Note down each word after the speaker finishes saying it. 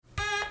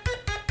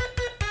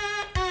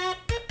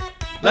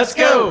Let's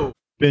go.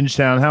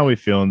 Bingetown, how we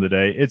feeling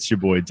today? It's your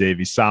boy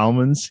Davey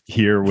Solomons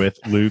here with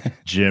Luke,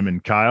 Jim,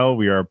 and Kyle.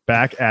 We are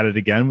back at it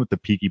again with the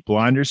Peaky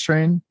Blinders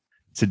train.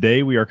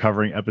 Today we are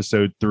covering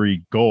episode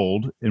 3,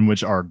 Gold, in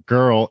which our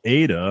girl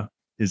Ada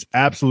is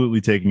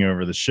absolutely taking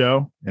over the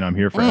show, and I'm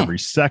here for every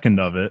second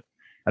of it.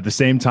 At the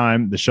same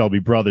time, the Shelby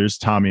brothers,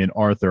 Tommy and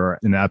Arthur, are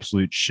in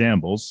absolute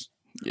shambles.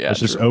 Yeah, let's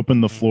just open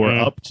the floor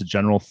up to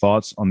general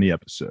thoughts on the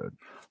episode.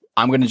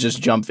 I'm going to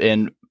just jump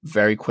in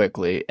very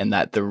quickly in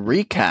that the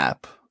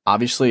recap,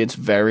 obviously it's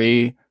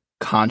very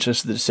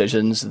conscious of the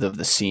decisions of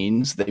the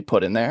scenes they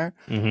put in there.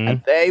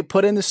 And they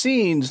put in the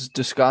scenes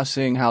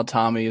discussing how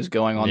Tommy is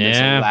going on this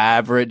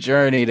elaborate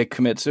journey to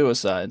commit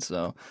suicide.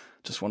 So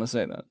just want to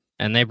say that.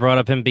 And they brought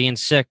up him being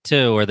sick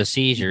too, or the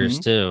seizures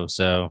too.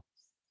 So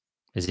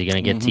is he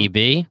going to get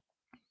TB?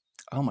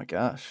 Oh my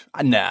gosh.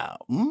 No.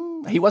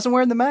 He wasn't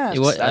wearing the mask.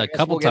 A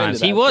couple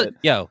times. He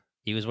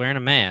was wearing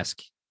a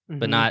mask.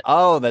 But not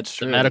that's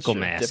true. The medical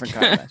mask. Different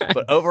kind of mask.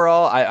 But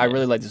overall, I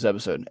really like this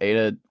episode.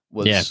 Ada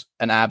was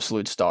an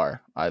absolute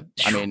star. I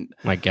mean,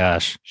 my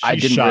gosh, I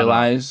didn't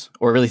realize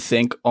or really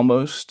think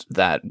almost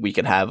that we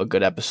could have a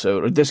good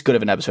episode, or this good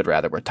of an episode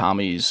rather, where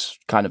Tommy's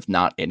kind of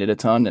not in it a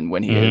ton, and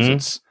when he is,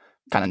 it's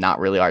kind of not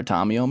really our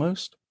Tommy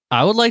almost.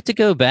 I would like to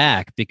go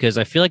back because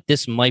I feel like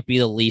this might be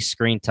the least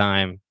screen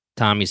time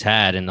Tommy's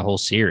had in the whole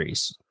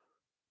series.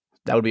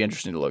 That would be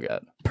interesting to look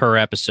at per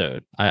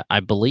episode, I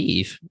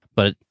believe,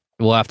 but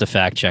we'll have to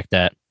fact check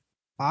that.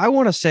 I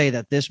want to say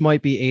that this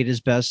might be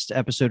Ada's best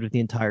episode of the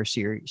entire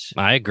series.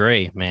 I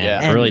agree, man.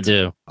 Yeah. I really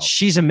do.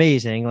 She's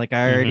amazing. Like we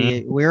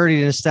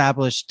already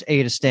established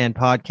Ada Stan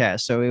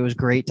podcast, so it was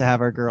great to have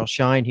our girl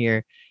shine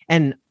here.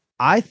 And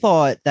I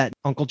thought that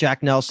Uncle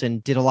Jack Nelson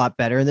did a lot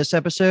better in this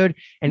episode,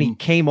 and he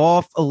came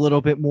off a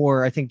little bit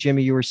more. I think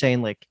Jimmy, you were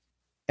saying like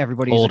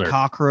everybody's a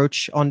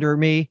cockroach under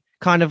me,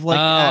 kind of like.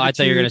 Oh, attitude. I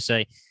thought you were gonna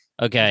say.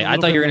 Okay, I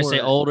thought you were going to say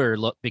older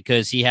look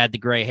because he had the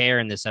gray hair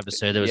in this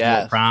episode that was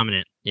more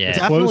prominent. Yeah,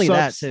 definitely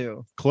that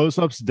too.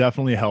 Close-ups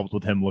definitely helped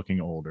with him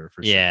looking older.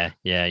 For sure.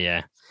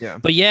 Yeah.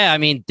 But yeah, I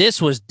mean,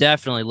 this was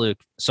definitely Luke.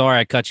 Sorry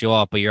I cut you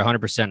off, but you're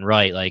 100%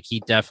 right. Like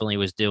he definitely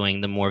was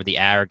doing the more of the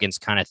arrogance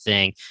kind of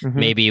thing.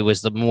 Maybe it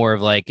was the more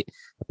of like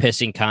a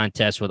pissing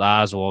contest with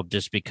Oswald,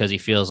 just because he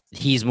feels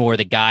he's more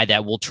the guy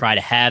that will try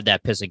to have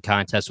that pissing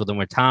contest with him.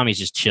 Where Tommy's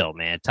just chill,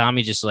 man.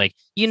 Tommy's just like,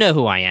 you know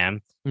who I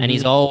am, and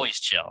he's always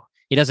chill.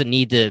 He doesn't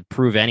need to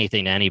prove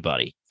anything to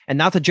anybody. And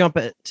not to jump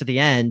to the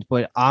end,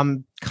 but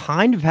I'm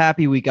kind of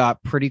happy we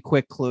got pretty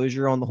quick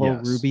closure on the whole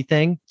Ruby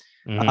thing.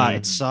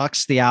 It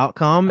sucks the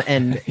outcome.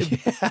 And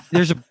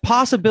there's a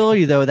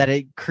possibility, though, that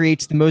it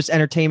creates the most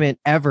entertainment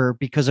ever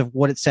because of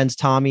what it sends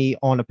Tommy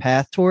on a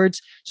path towards.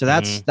 So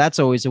that's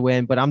always a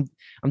win. But I'm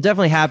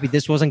definitely happy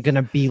this wasn't going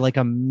to be like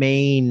a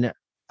main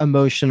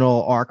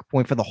emotional arc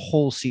point for the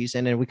whole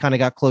season. And we kind of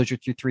got closure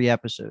through 3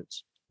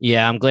 episodes.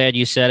 Yeah, I'm glad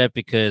you said it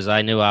because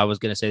I knew I was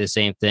going to say the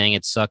same thing.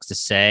 It sucks to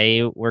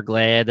say we're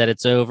glad that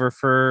it's over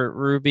for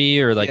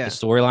Ruby or like the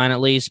storyline at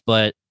least,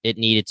 but it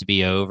needed to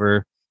be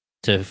over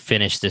to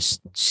finish this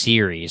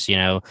series. You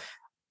know,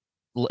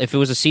 if it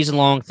was a season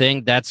long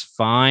thing, that's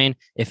fine.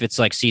 If it's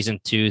like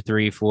season 2,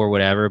 3, 4,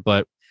 whatever,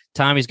 but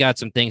Tommy's got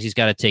some things he's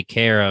got to take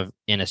care of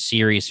in a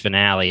series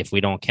finale if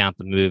we don't count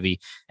the movie.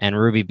 And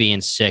Ruby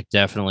being sick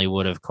definitely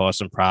would have caused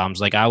some problems.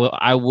 Like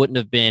I wouldn't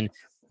have been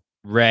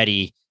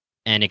ready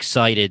and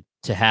excited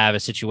to have a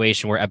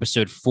situation where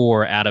episode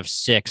 4 out of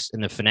 6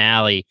 in the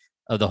finale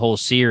of the whole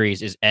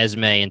series is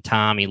Esme and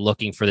Tommy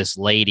looking for this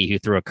lady who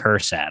threw a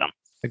curse at them.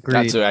 Agreed.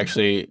 That's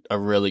actually a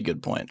really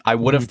good point. I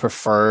would have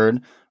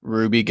preferred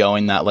Ruby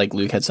going that, like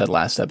Luke had said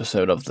last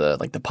episode, of the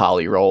like the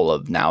poly role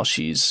of now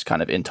she's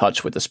kind of in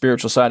touch with the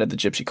spiritual side of the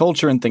gypsy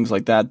culture and things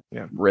like that.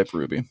 Yeah. Rip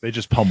Ruby. They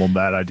just pummeled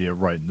that idea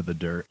right into the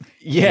dirt.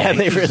 Yeah,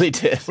 they really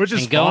did. Which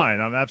is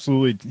fine. I'm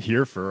absolutely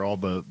here for all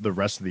the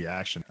rest of the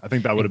action. I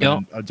think that would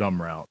have been a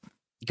dumb route.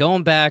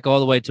 Going back all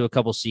the way to a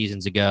couple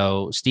seasons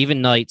ago,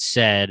 Stephen Knight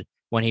said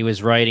when he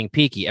was writing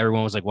Peaky,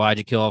 everyone was like, why'd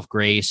you kill off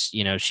Grace?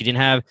 You know, she didn't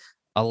have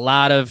a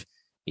lot of,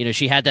 you know,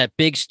 she had that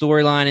big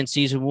storyline in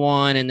season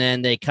 1, and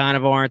then they kind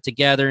of aren't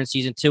together in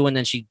season 2, and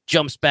then she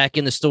jumps back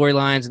in the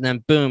storylines, and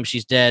then boom,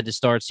 she's dead to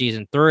start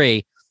season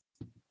 3.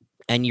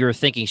 And you're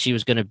thinking she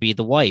was going to be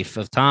the wife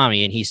of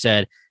Tommy, and he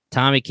said,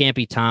 Tommy can't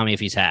be Tommy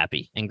if he's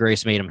happy, and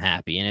Grace made him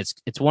happy. And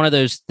it's one of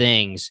those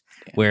things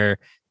where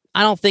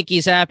I don't think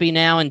he's happy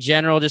now in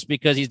general just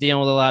because he's dealing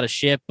with a lot of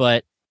shit,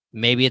 but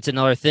maybe it's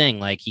another thing.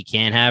 Like he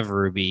can't have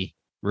Ruby.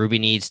 Ruby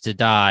needs to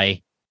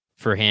die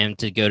for him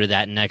to go to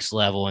that next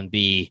level and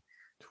be,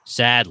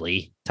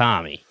 sadly,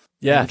 Tommy.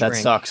 Yeah, that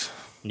sucks.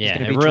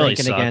 Yeah, it really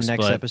sucks. Again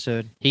next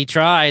episode. He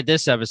tried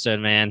this episode,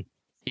 man.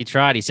 He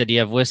tried. He said, "Do you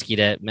have whiskey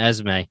to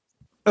Esme?"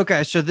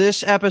 Okay, so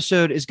this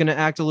episode is going to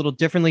act a little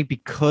differently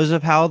because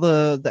of how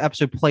the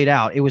episode played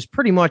out. It was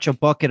pretty much a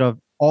bucket of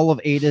all of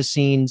Ada's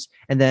scenes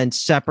and then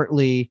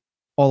separately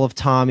all of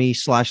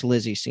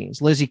Tommy/Lizzie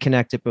scenes. Lizzie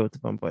connected both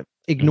of them, but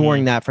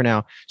ignoring that for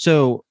now.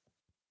 So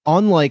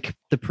unlike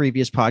the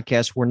previous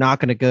podcast, we're not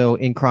going to go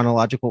in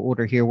chronological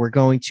order here. We're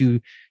going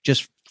to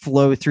just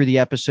flow through the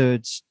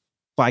episodes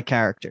by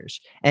characters.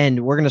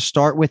 And we're going to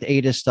start with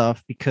Ada's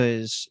stuff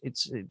because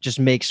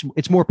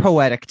it's more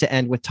poetic to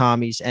end with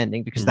Tommy's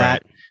ending, because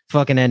that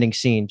fucking ending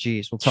scene,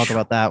 geez, we'll talk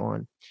about that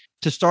one.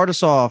 To start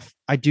us off,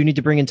 I do need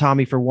to bring in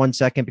Tommy for 1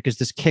 second because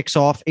this kicks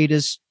off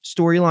Ada's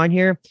storyline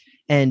here.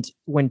 And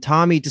when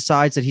Tommy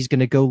decides that he's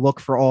going to go look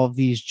for all of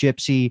these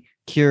gypsy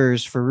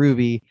cures for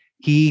Ruby,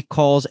 he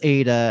calls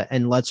Ada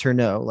and lets her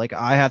know, like,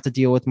 I have to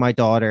deal with my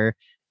daughter.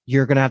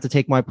 You're going to have to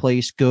take my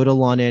place, go to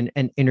London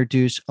and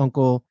introduce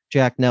Uncle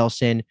Jack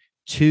Nelson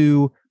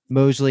to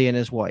Mosley and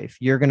his wife.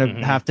 You're going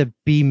to have to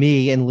be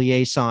me and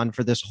liaison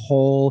for this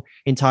whole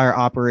entire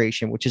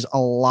operation, which is a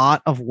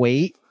lot of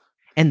weight.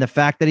 And the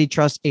fact that he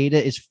trusts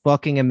Ada is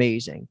fucking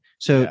amazing.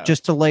 So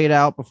just to lay it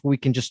out before we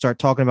can just start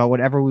talking about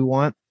whatever we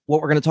want,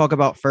 what we're going to talk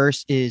about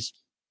first is,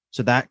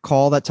 so that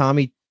call that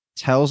Tommy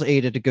tells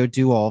Ada to go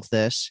do all of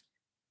this,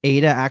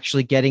 Ada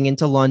actually getting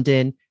into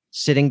London,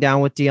 sitting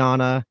down with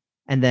Deanna,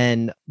 and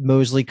then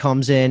Mosley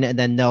comes in, and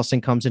then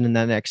Nelson comes in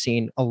that next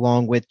scene,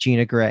 along with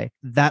Gina Gray.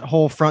 That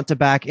whole front to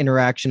back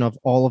interaction of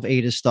all of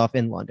Ada's stuff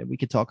in London, we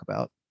could talk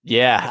about.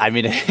 Yeah, I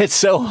mean, it's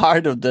so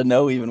hard to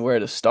know even where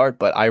to start,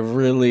 but I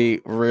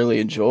really, really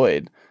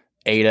enjoyed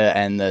Ada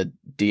and the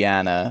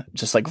Deanna,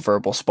 just like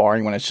verbal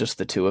sparring when it's just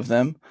the two of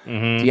them.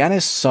 Deanna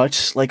is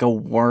such like a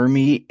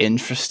wormy,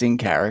 interesting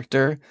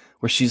character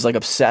where she's like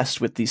obsessed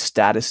with these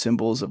status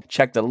symbols of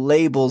check the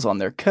labels on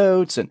their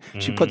coats, and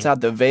she puts out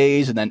the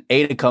vase, and then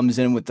Ada comes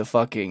in with the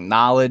fucking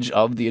knowledge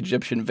of the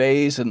Egyptian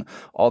vase and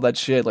all that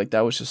shit. Like,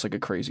 that was just like a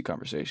crazy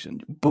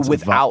conversation, but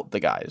without the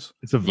guys.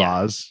 It's a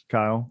vase,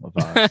 Kyle.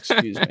 A vase.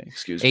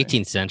 Excuse me.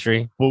 18th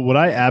century. Well, what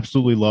I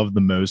absolutely loved the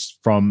most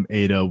from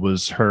Ada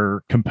was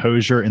her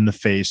composure in the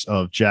face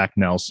of Jack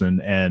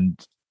Nelson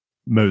and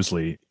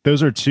Mosley.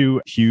 Those are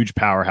two huge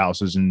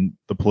powerhouses in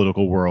the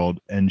political world,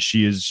 and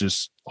she is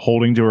just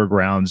holding to her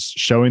grounds,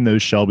 showing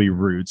those Shelby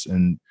roots,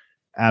 and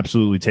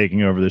absolutely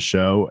taking over the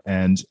show.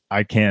 And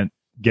I can't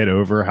get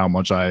over how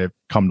much I've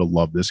come to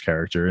love this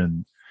character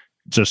in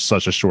just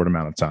such a short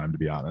amount of time, to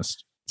be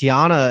honest.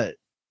 Deanna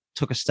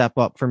took a step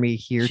up for me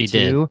here too.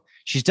 Did.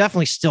 She's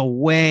definitely still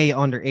way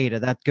under Ada.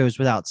 That goes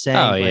without saying.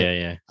 Oh,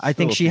 yeah. I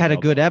think she had a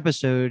good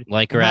episode.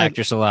 Like her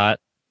actress a lot.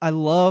 I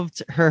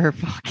loved her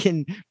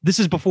fucking. This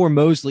is before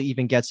Mosley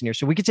even gets in here,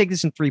 so we could take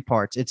this in 3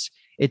 parts.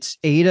 It's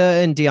Ada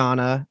and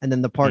Deanna, and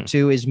then the part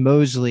 2 is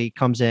Mosley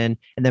comes in,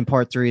 and then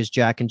part 3 is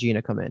Jack and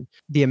Gina come in.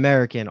 The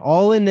American,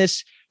 all in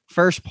this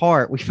first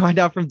part. We find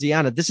out from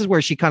Deanna. This is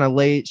where she kind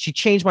of she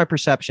changed my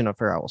perception of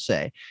her, I will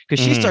say,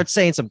 because she starts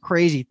saying some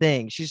crazy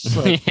things. She's just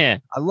like,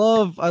 I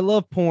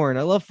love porn.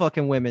 I love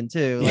fucking women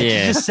too. Like,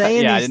 she's just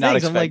saying these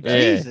things. I'm like,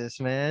 Jesus,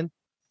 man.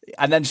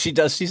 And then she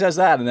says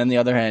that, and then the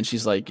other hand,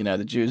 she's like,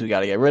 the Jews, we got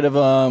to get rid of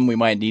them. We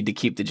might need to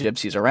keep the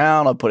gypsies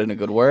around. I'll put in a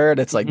good word.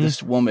 It's like,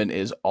 this woman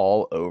is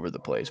all over the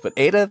place. But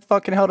Ada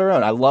fucking held her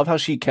own. I love how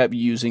she kept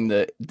using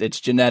it's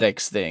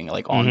genetics thing,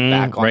 like back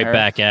on her.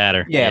 Back at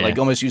her. Yeah, like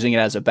almost using it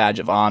as a badge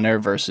of honor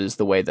versus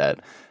the way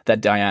that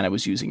Diana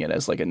was using it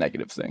as like a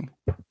negative thing.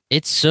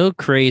 It's so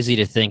crazy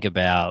to think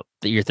about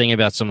that you're thinking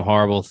about some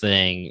horrible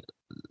thing,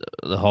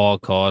 the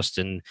Holocaust,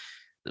 and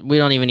we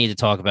don't even need to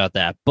talk about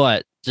that.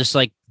 But just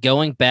like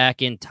going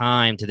back in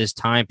time to this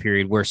time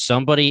period where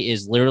somebody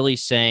is literally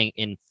saying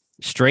in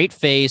straight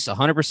face,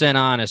 100%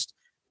 honest,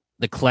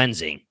 the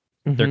cleansing.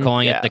 They're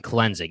calling it the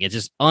cleansing. It's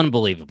just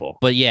unbelievable.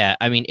 But yeah,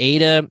 I mean,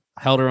 Ada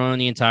held her own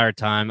the entire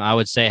time. I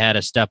would say had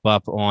a step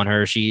up on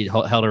her. She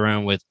held her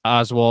own with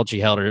Oswald. She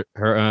held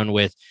her own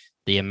with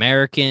the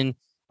American,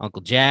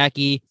 Uncle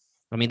Jackie.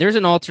 I mean, there's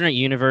an alternate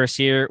universe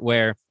here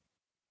where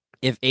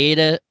if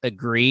Ada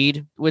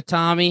agreed with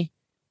Tommy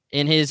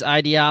in his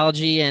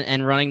ideology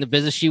and running the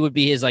business, she would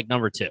be his like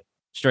number 2,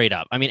 straight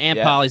up. I mean, Aunt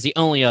Polly's the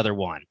only other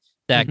one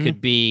that could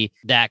be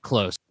that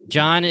close.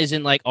 John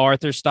isn't like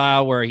Arthur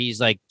style where he's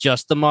like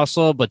just the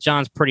muscle, but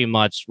John's pretty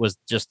much was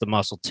just the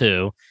muscle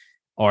too.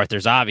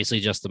 Arthur's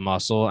obviously just the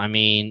muscle. I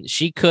mean,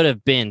 she could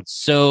have been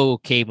so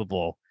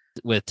capable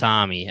with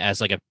Tommy as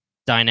like a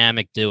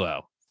dynamic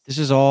duo. This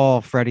is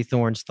all Freddie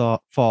Thorne's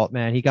fault,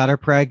 man. He got her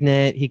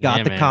pregnant. He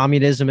got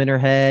communism in her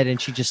head,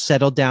 and she just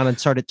settled down and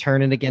started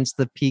turning against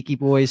the Peaky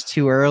Boys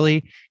too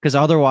early. Because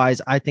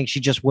otherwise, I think she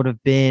just would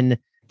have been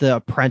the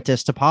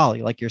apprentice to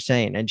Polly, like you're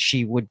saying. And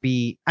she would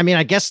be, I mean,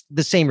 I guess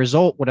the same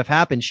result would have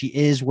happened. She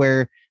is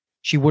where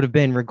she would have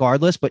been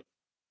regardless, but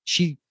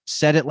she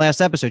said it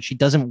last episode. She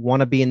doesn't want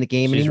to be in the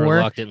game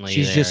anymore.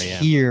 She's just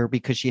here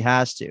because she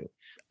has to.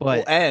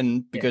 But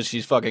and because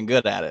she's fucking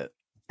good at it.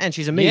 And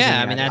she's amazing.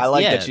 Yeah, I mean, I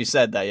like that she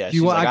said that. Yeah,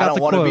 she's like, I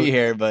don't want to be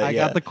here, but I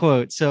got the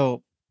quote.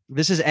 So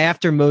this is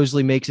after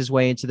Mosley makes his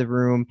way into the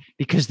room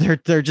because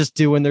they're just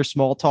doing their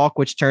small talk,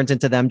 which turns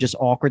into them just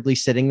awkwardly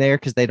sitting there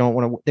because they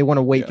want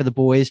to wait for the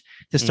boys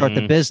to start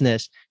the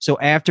business. So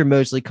after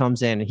Mosley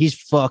comes in, he's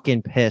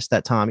fucking pissed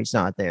that Tommy's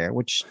not there,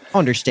 which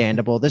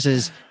understandable. This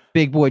is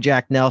big boy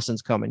Jack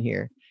Nelson's coming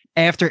here.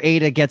 After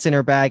Ada gets in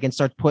her bag and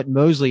starts putting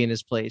Mosley in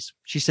his place,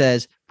 she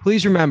says,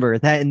 "Please remember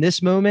that in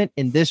this moment,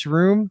 in this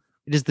room,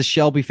 it is the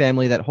Shelby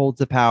family that holds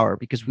the power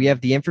because we have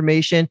the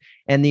information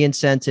and the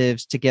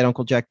incentives to get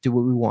Uncle Jack to do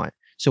what we want.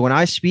 So when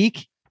I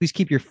speak, please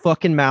keep your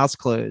fucking mouths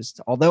closed.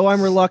 Although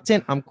I'm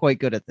reluctant, I'm quite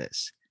good at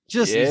this.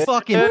 Just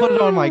fucking put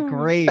it on my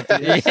grave.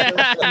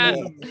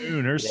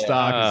 Moon, her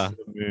stock is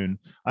the moon.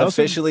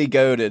 Officially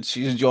goated.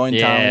 She's joined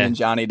Tommy and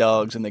Johnny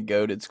Dogs in the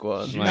goated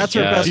squad. That's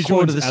her best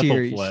quote of the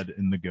series. Fled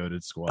in the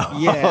goated squad.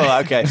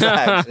 Yeah. Okay.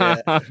 Facts.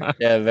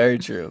 Yeah. Very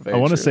true. I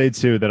want to say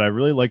too that I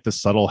really like the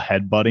subtle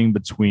headbutting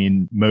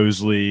between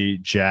Mosley,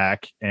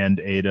 Jack, and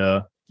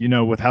Ada. You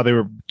know, with how they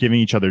were giving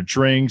each other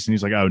drinks, and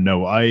he's like, "Oh,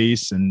 no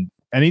ice," and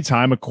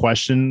anytime a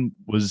question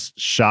was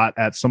shot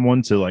at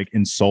someone to like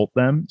insult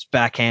them, it's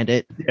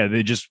backhanded. Yeah,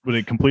 they just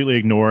would completely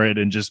ignore it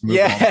and just move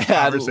on.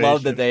 I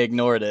love that they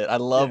ignored it. I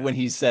love when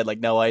he said like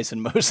no ice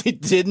and Mosley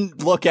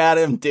didn't look at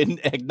him,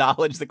 didn't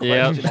acknowledge the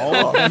question.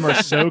 All of them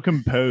are so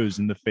composed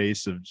in the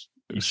face of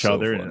each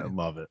other, and I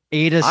love it.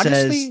 Ada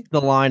says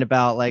the line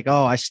about like,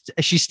 "Oh,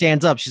 she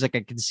stands up. She's like, I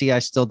can see I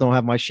still don't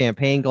have my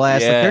champagne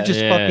glass." Like they're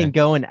just fucking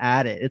going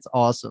at it. It's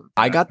awesome.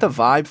 I got the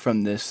vibe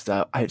from this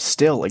that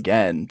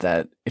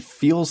that it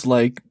feels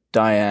like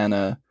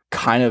Diana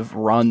kind of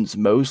runs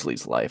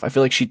Mosley's life. I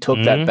feel like she took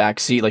that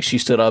back seat. Like she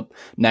stood up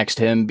next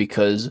to him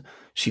because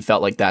she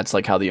felt like that's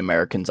like how the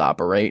Americans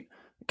operate.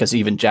 Because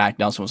even Jack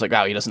Nelson was like,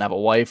 "Oh, he doesn't have a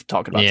wife."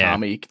 Talking about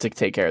Tommy to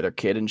take care of their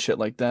kid and shit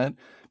like that.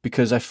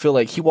 Because I feel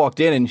like he walked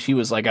in and she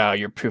was like, "Oh,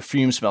 your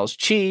perfume smells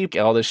cheap,"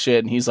 and all this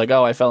shit. And he's like,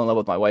 "Oh, I fell in love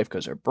with my wife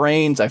because her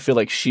brains." I feel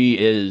like she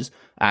is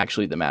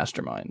actually the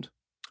mastermind.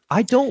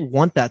 I don't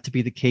want that to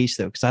be the case,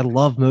 though, because I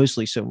love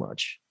Mosley so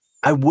much.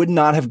 I would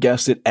not have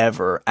guessed it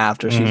ever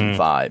after season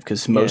 5,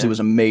 because Mosley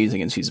was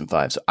amazing in season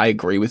 5. So I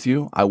agree with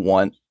you. I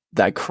want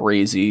that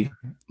crazy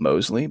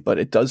Mosley, but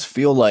it does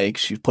feel like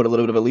she's put a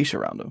little bit of a leash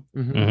around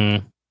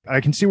him.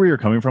 I can see where you're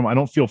coming from. I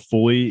don't feel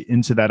fully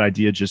into that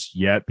idea just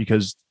yet,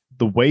 because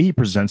the way he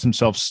presents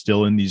himself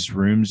still in these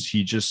rooms,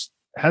 he just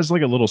has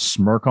like a little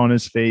smirk on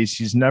his face.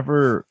 He's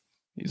a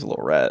little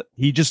rat.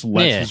 He just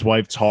lets his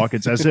wife talk.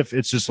 It's as if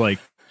it's just like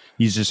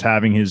he's just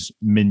having his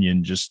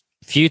minion just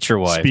future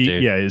wife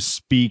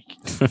speak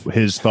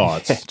his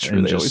thoughts. It's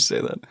true. They always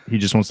say that. He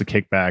just wants to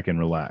kick back and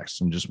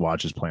relax and just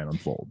watch his plan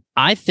unfold.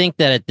 I think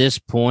that at this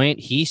point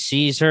he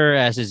sees her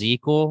as his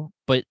equal,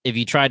 but if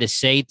you try to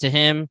say to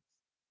him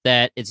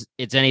that it's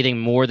anything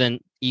more than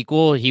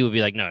equal, he would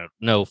be like,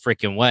 no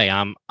freaking way.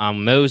 I'm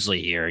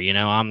Mosley here. You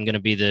know, I'm going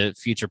to be the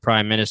future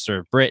prime minister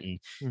of Britain.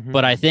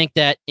 But I think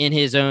that in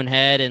his own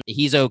head, and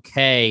he's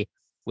okay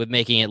with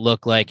making it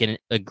look like and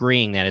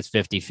agreeing that it's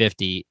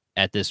 50-50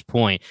 at this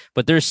point.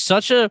 But there's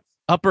such a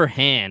upper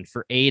hand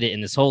for Ada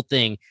in this whole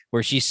thing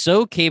where she's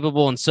so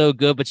capable and so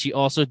good, but she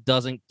also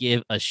doesn't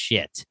give a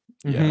shit.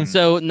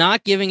 So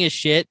not giving a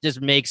shit just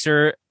makes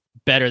her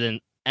better than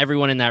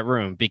everyone in that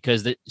room,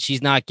 because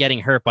she's not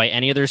getting hurt by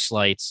any of their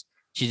slights.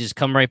 She just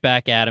come right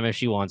back at him if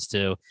she wants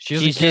to. She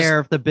doesn't care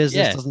if the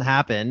business doesn't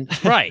happen.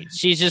 Right.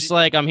 She's just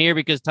like, I'm here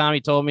because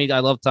Tommy told me I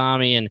love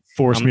Tommy and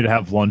forced me to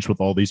have lunch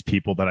with all these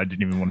people that I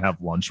didn't even want to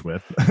have lunch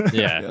with.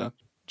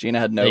 Gina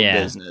had no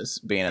business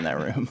being in that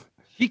room.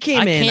 She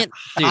came in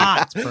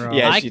hot, bro.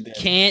 I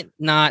can't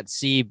not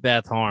see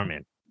Beth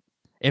Harmon.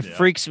 It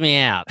freaks me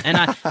out.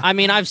 And I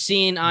mean, I've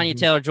seen Anya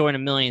Taylor-Joy in a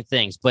million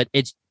things, but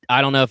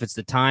I don't know if it's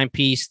the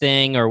timepiece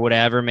thing or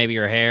whatever, maybe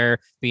her hair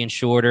being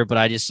shorter, but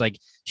I just like,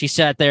 she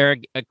sat there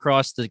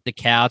across the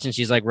couch and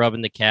she's like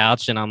rubbing the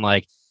couch. And I'm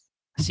like,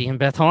 I see him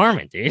Beth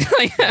Harmon, dude.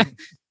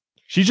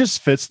 She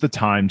just fits the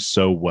time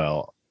so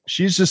well.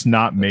 She's just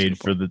not made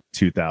for the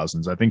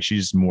 2000s. I think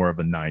she's more of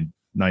a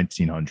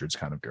 1900s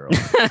kind of girl.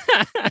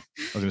 I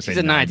was going to say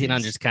she's a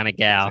 1900s kind of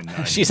gal.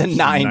 She's a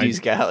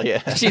 90s gal.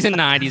 Yeah. She's a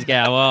 90s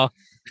gal. Well,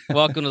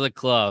 welcome to the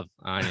club,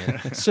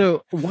 Anya.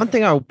 So one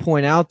thing I will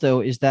point out,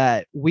 though, is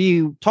that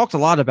we talked a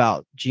lot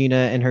about Gina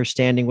and her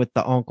standing with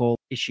the uncle.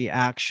 Is she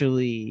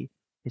actually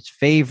his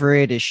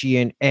favorite? Is she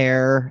an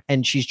heir?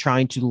 And she's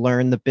trying to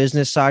learn the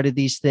business side of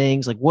these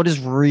things. Like, what is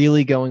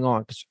really going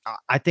on? Because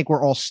I think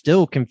we're all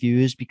still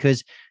confused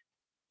because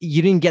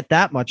you didn't get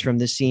that much from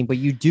this scene, but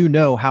you do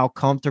know how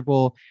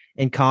comfortable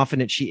and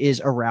confident she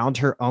is around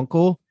her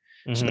uncle.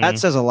 So that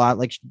says a lot.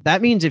 Like,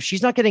 that means if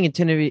she's not getting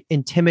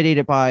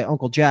intimidated by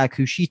Uncle Jack,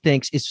 who she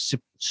thinks is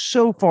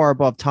so far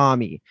above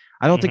Tommy,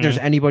 I don't think there's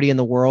anybody in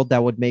the world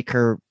that would make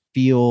her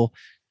feel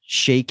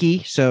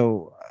shaky.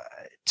 So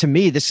to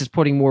me, this is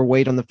putting more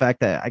weight on the fact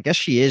that I guess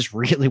she is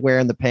really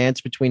wearing the pants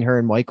between her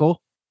and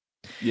Michael.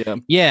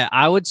 Yeah,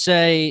 I would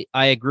say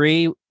I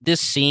agree. This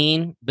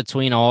scene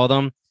between all of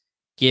them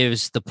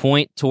gives the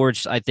point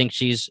towards, I think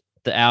she's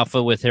the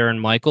alpha with her and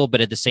Michael,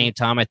 but at the same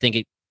time, I think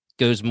it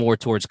goes more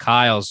towards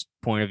Kyle's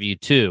point of view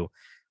too,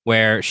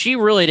 where she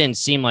really didn't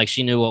seem like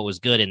she knew what was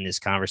good in this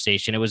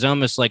conversation. It was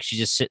almost like she's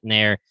just sitting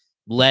there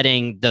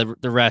letting the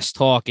rest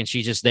talk, and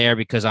she's just there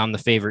because I'm the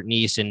favorite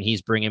niece and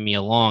he's bringing me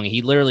along.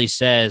 He literally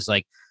says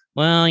like,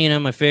 well, you know,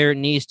 my favorite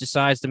niece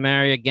decides to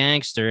marry a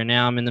gangster and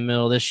now I'm in the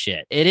middle of this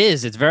shit.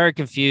 It's very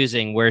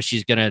confusing where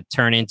she's going to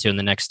turn into in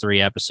the next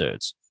 3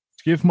 episodes.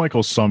 Give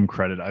Michael some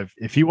credit.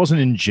 If he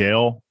wasn't in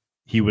jail,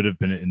 he would have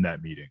been in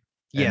that meeting.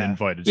 And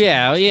invited.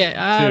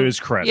 To his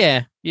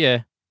credit.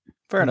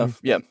 Fair enough.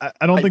 Yeah.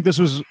 I don't think this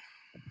was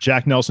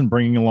Jack Nelson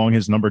bringing along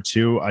his number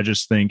 2. I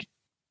just think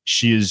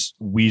she is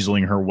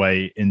weaseling her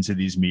way into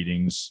these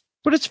meetings.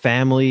 But it's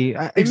family.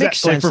 It makes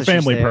sense for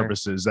family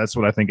purposes. That's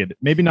what I think. It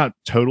maybe not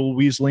total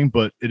weaseling,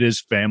 but it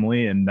is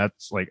family, and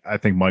that's like I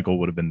think Michael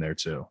would have been there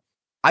too.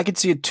 I could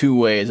see it two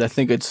ways. I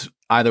think it's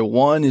either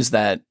one is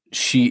that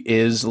she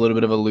is a little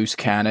bit of a loose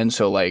cannon,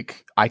 so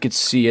like I could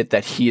see it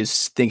that he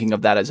is thinking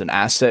of that as an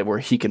asset where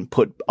he can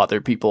put other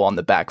people on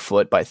the back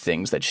foot by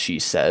things that she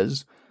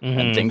says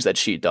and things that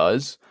she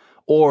does.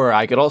 Or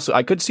I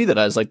could see that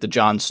as like the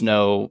Jon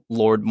Snow,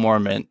 Lord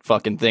Mormont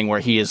fucking thing where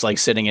he is like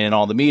sitting in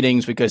all the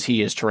meetings because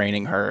he is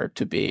training her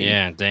to be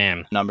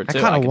number 2.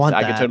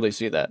 I could totally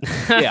see that.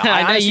 Yeah,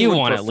 I know you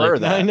want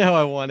it. I know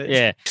I want it.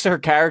 Yeah, it makes her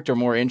character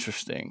more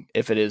interesting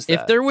if it is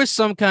that. If there was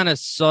some kind of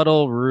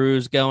subtle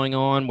ruse going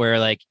on where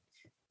like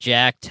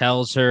Jack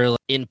tells her like,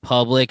 in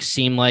public,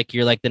 seem like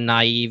you're like the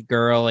naive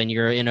girl and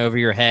you're in over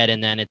your head,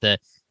 and then at the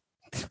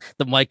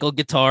Michael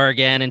guitar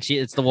again, and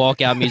it's the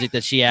walkout music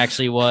that she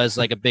actually was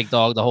like a big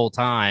dog the whole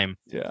time.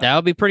 Yeah, that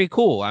would be pretty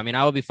cool. I mean,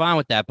 I would be fine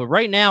with that. But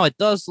right now, it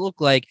does look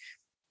like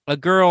a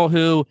girl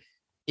who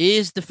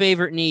is the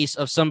favorite niece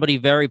of somebody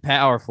very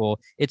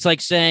powerful. It's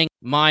like saying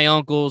my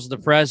uncle's the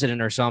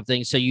president or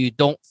something, so you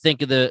don't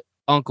think of the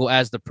uncle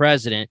as the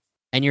president,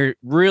 and you're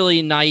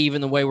really naive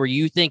in the way where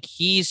you think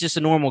he's just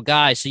a normal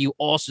guy, so you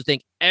also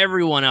think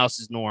everyone else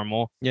is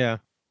normal. Yeah.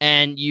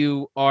 And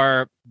you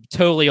are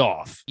totally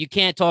off. You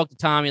can't talk to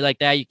Tommy like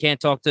that. You can't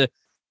talk to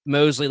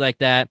Mosley like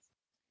that.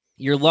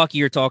 You're lucky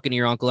you're talking to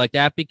your uncle like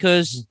that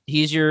because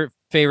he's your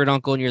favorite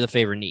uncle and you're the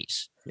favorite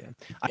niece. Yeah,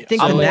 I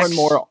think I'm more and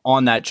more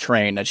on that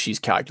train that she's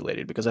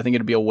calculated because I think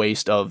it'd be a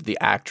waste of the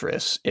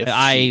actress if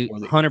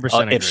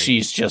 100% if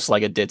she's just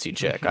like a ditzy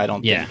chick. I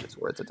don't think it's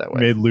worth it that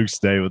way. Made Luke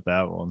stay with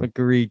that one.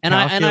 Agreed. And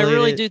I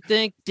really do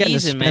think getting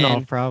Deason, a spinoff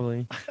man,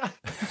 probably.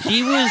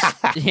 She was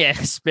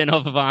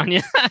spinoff of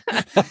Anya.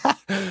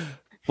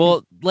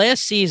 Well,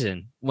 last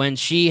season when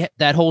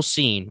that whole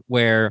scene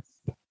where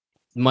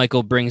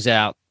Michael brings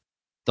out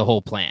the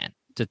whole plan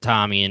to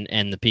Tommy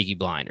and the Peaky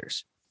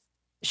Blinders.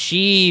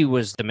 She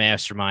was the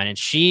mastermind and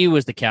she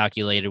was the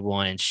calculated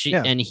one. And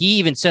and he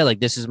even said, like,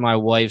 this is my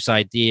wife's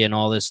idea and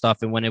all this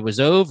stuff. And when it was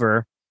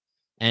over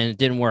and it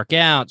didn't work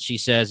out, she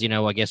says,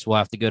 I guess we'll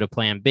have to go to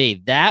plan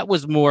B. That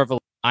was more of a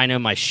I know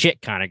my shit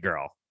kind of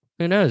girl.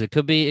 Who knows? It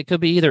could be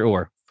either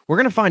or. We're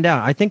going to find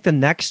out. I think the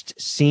next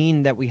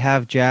scene that we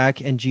have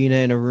Jack and Gina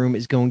in a room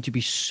is going to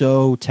be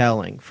so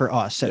telling for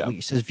us, at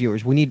least as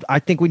viewers. I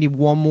think we need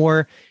one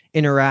more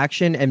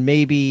interaction and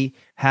maybe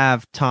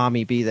have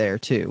Tommy be there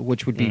too,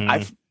 which would be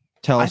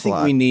tell us.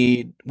 I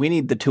think we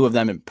need the two of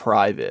them in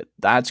private.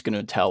 That's going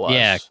to tell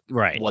us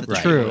what the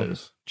true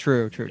is.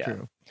 True.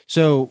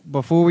 So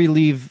before we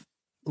leave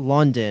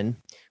London,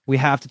 we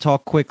have to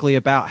talk quickly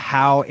about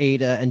how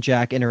Ada and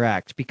Jack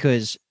interact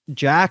because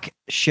Jack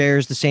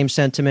shares the same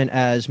sentiment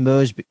as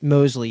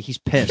Mosley. He's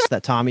pissed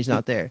that Tommy's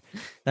not there.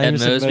 Ted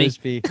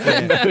Mosby.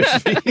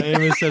 I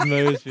almost said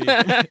Mosby.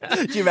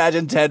 Can you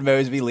imagine Ted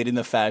Mosby leading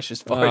the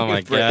fascist party? Oh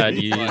my God,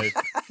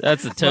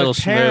 that's a total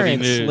schmovy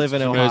move. Live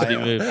in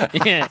Ohio.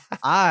 Yeah,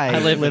 I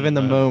live in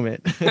the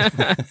moment.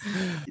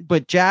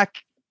 But Jack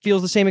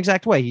feels the same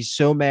exact way. He's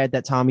so mad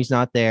that Tommy's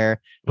not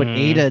there, but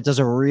Ada does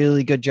a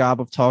really good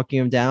job of talking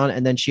him down.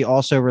 And then she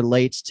also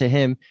relates to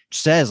him,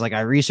 says like,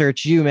 I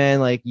researched you, man.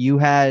 Like you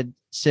had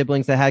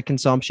siblings that had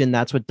consumption.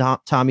 That's what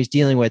Tommy's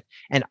dealing with.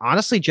 And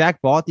honestly,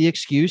 Jack bought the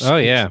excuse. Oh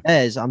yeah.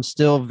 Says, I'm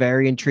still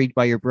very intrigued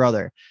by your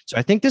brother. So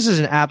I think this is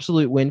an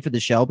absolute win for the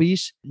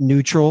Shelbys,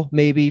 neutral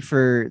maybe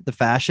for the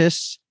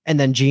fascists. And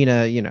then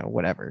Gina,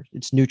 whatever.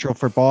 It's neutral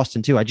for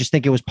Boston too. I just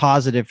think it was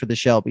positive for the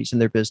Shelbys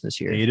and their business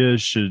here. Ada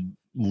should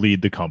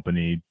lead the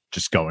company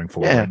just going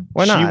forward. Yeah,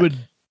 why not? She would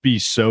be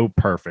so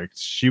perfect.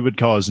 She would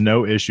cause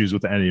no issues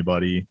with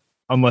anybody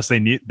unless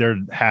there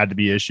had to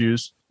be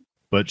issues,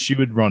 but she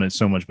would run it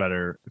so much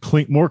better,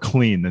 more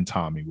clean than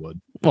Tommy would.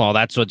 Well,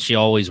 that's what she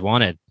always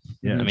wanted.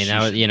 Yeah, I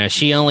mean,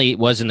 she only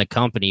was in the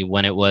company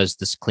when it was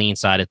this clean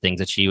side of things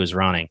that she was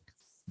running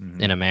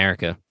in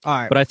America. All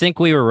right. But I think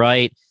we were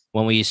right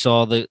when we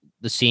saw the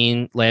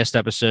scene last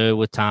episode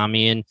with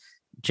Tommy and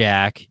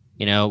Jack.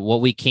 What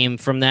we came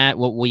from that,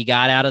 what we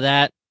got out of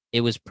that,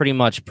 it was pretty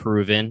much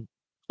proven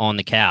on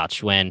the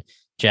couch when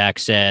Jack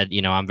said,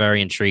 I'm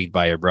very intrigued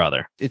by your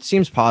brother. It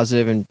seems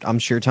positive, and I'm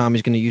sure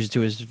Tommy's going to use it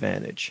to his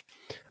advantage.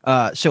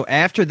 So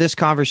after this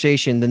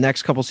conversation, the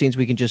next couple scenes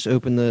we can just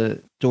open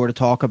the door to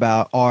talk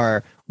about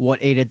are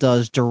what Ada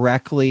does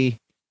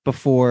directly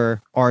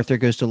before Arthur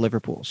goes to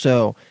Liverpool.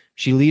 So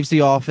she leaves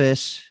the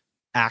office,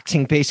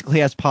 acting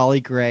basically as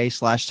Polly Gray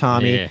 /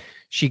 Tommy. Yeah.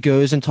 She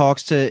goes and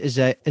talks to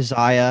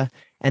Isaiah.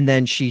 And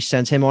then she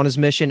sends him on his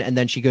mission, and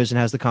then she goes and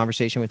has the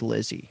conversation with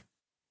Lizzie.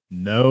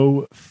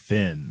 No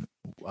Finn.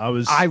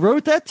 I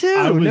wrote that too.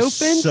 I was no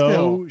Finn.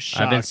 So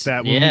shocked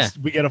that when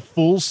we get a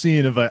full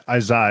scene of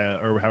Isaiah,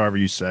 or however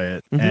you say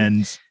it,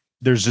 and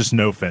there's just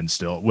no Finn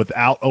still,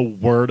 without a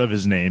word of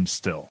his name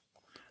still.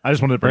 I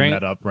just wanted to bring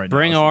that up right now.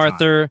 Bring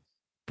Arthur.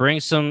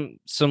 Bring some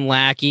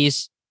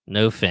lackeys.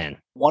 No Finn.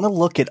 want to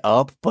look it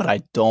up, but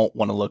I don't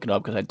want to look it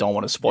up because I don't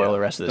want to spoil the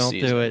rest of the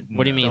season. Don't do it.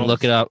 What do you mean?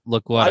 Look it up.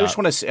 Look what? I just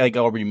want to say, like,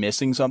 are we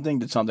missing something?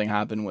 Did something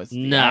happen with?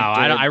 No,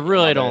 I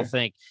really don't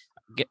think.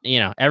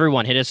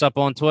 Everyone hit us up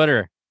on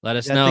Twitter. Let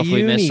us know if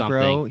we missed something.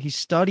 Bro, he's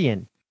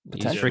studying.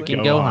 He's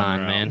freaking Gohan,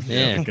 man.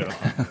 Yeah.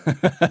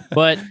 Gohan.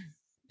 But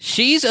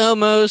she's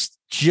almost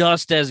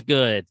just as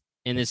good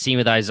in the scene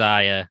with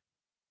Isaiah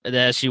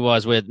as she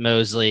was with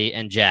Mosley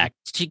and Jack.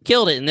 She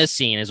killed it in this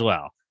scene as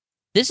well.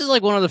 This is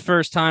like one of the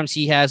first times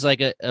he has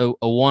like a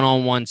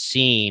one-on-one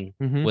scene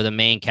with a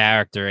main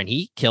character, and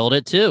he killed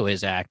it too,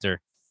 his actor.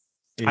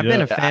 I've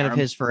been a fan of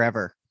his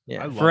forever.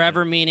 Yeah,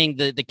 forever meaning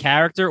the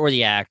character or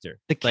the actor?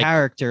 The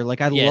character. Like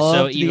I love.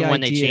 So even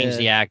when they change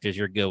the actors,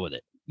 you're good with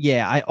it.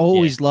 Yeah, I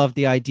always loved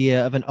the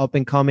idea of an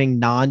up-and-coming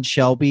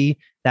non-Shelby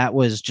that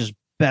was just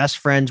best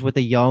friends with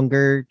a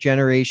younger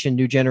generation,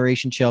 new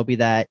generation Shelby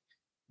that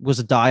was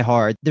a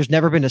diehard. There's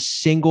never been a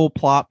single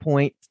plot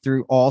point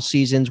through all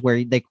seasons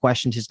where they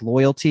questioned his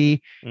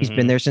loyalty. He's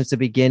been there since the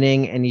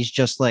beginning, and he's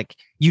just like,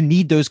 you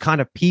need those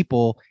kind of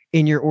people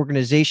in your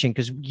organization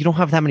because you don't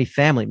have that many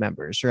family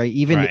members, right?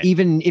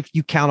 Even if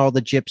you count all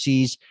the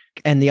gypsies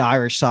and the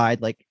Irish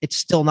side, like it's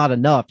still not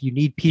enough. You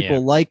need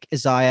people like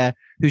Isaiah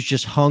who's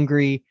just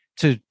hungry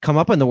to come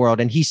up in the world.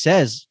 And he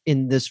says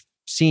in this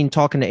scene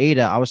talking to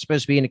Ada, I was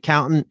supposed to be an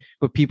accountant,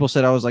 but people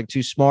said I was like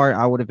too smart.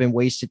 I would have been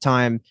wasted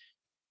time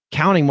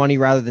counting money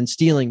rather than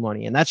stealing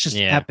money. And that's just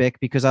epic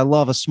because I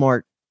love a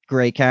smart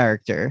gray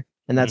character.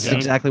 And that's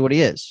exactly what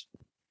he is.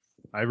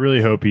 I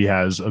really hope he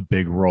has a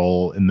big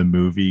role in the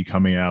movie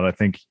coming out. I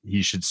think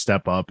he should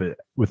step up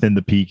within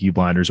the Peaky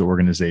Blinders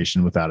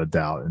organization without a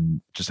doubt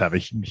and just have a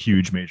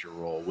huge major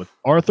role. With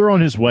Arthur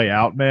on his way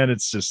out, man,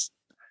 it's just,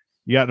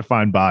 you got to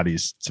find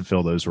bodies to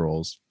fill those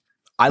roles.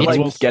 I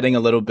like getting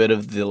a little bit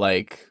of the,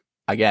 like,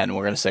 again,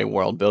 we're going to say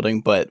world building,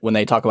 but when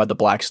they talk about the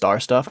Black Star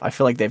stuff, I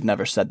feel like they've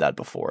never said that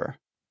before.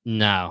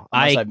 No,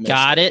 I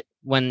got it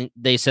when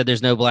they said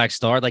there's no Black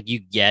Star. Like, you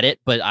get it,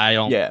 but I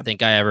don't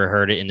think I ever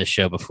heard it in the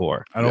show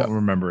before. I don't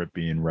remember it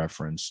being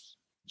referenced.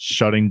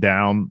 Shutting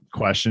down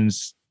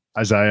questions.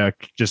 Isaiah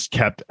just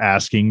kept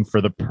asking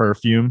for the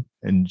perfume,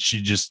 and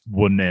she just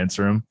wouldn't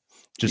answer him.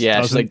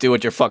 She's like, do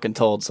what you're fucking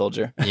told,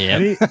 soldier.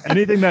 Yeah.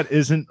 Anything that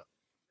isn't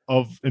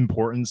of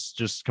importance,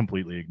 just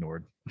completely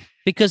ignored.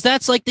 Because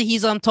that's like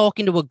I'm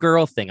talking to a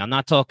girl thing. I'm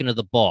not talking to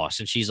the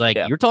boss. And she's like,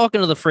 you're talking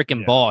to the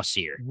freaking boss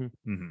here.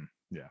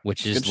 Yeah,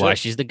 which is why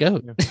she's the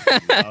GOAT.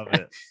 Love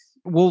it.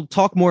 We'll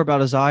talk more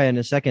about Isaiah in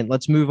a second.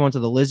 Let's move on to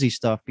the Lizzie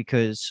stuff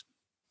because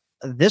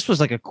this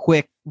was like a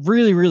quick,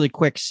 really, really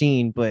quick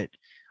scene. But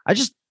I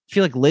just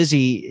feel like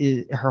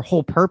Lizzie, her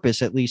whole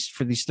purpose, at least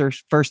for these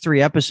first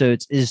 3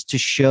 episodes, is to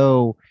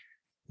show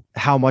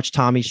how much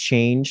Tommy's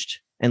changed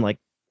and like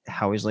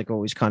how he's like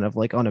always kind of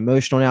like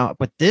unemotional now.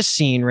 But this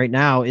scene right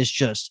now is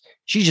just,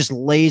 she just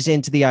lays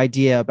into the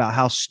idea about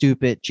how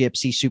stupid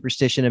gypsy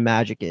superstition and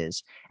magic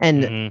is.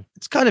 And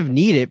it's kind of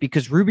needed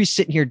because Ruby's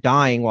sitting here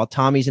dying while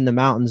Tommy's in the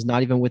mountains,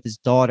 not even with his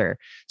daughter.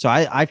 So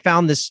I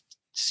found this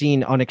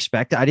scene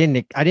unexpected. I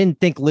didn't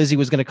think Lizzie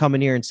was going to come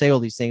in here and say all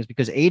these things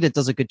because Ada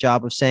does a good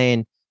job of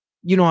saying,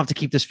 you don't have to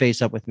keep this face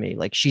up with me.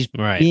 Like she's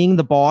being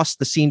the boss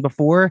the scene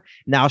before.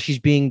 Now she's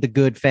being the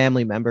good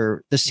family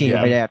member the scene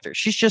right after.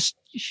 She's just,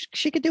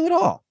 she could do it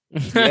all.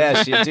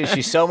 Yeah,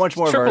 she's so much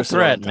more versatile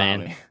threat,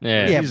 man.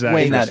 Yeah,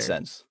 way in better. that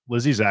sense.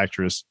 Lizzie's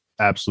actress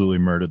absolutely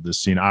murdered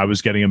this scene. I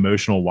was getting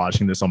emotional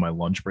watching this on my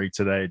lunch break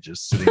today,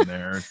 just sitting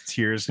there,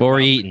 tears. Or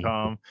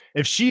eating.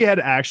 If she had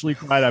actually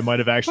cried, I might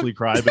have actually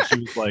cried, but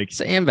she was like,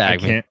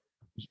 sandbag.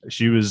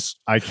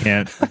 I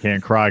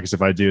can't cry because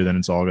if I do, then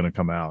it's all going to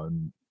come out.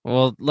 And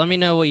well, let me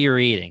know what you're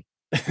eating.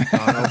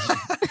 McDonald's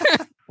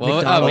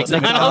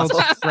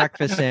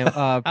breakfast.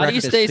 How do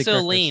you stay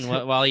so lean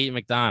while eating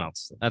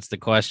McDonald's? That's the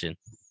question.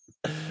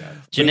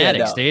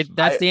 Genetics, dude.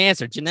 That's the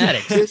answer.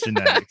 Genetics.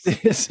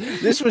 Genetics.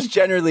 This was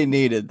generally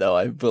needed, though.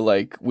 I feel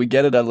like we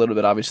get it a little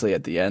bit, obviously,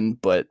 at the end,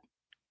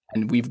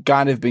 and we've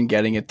kind of been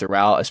getting it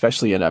throughout,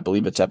 especially in, I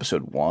believe it's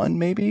episode 1,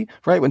 maybe,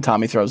 right? When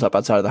Tommy throws up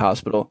outside of the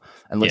hospital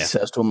and Liz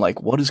says to him,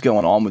 like, what is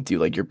going on with you?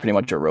 Like, you're pretty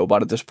much a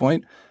robot at this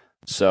point.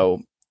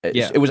 So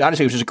it was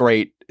honestly, it was just a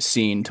great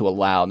scene to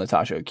allow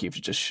Natasha O'Keeffe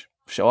to just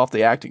show off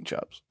the acting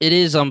chops. It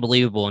is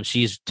unbelievable, and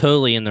she's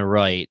totally in the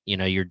right. You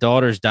know, your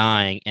daughter's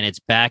dying, and it's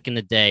back in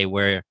the day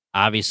where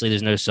obviously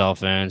there's no cell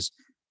phones.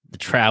 The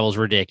travel's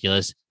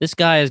ridiculous. This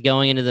guy is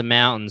going into the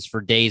mountains for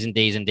days and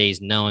days and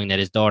days, knowing that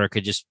his daughter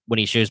could just, when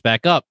he shows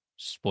back up,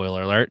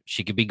 spoiler alert,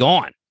 she could be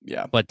gone.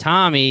 Yeah. But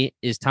Tommy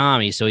is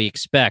Tommy, so he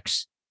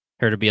expects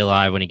her to be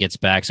alive when he gets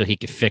back so he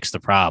could fix the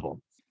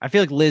problem. I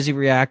feel like Lizzie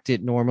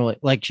reacted normally,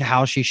 like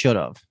how she should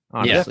have.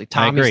 Honestly,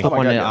 Tommy's the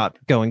one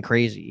going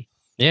crazy.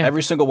 Yeah,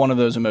 every single one of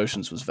those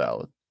emotions was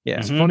valid. Yeah,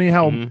 it's funny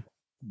how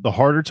the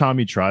harder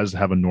Tommy tries to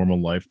have a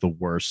normal life, the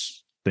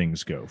worse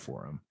things go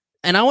for him.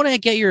 And I want to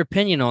get your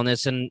opinion on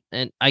this, and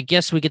I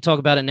guess we could talk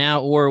about it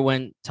now or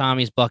when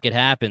Tommy's bucket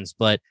happens.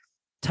 But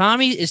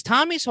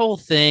Tommy's whole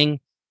thing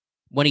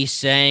when he's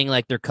saying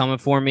like they're coming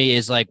for me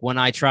is like when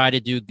I try to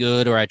do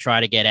good or I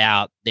try to get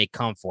out, they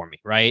come for me,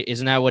 right?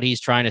 Isn't that what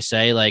he's trying to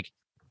say? Like,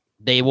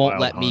 they won't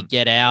Wild let me hunt.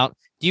 get out.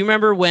 Do you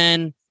remember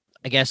when,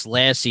 I guess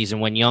last season,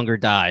 when Younger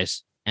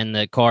dies and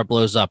the car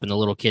blows up and the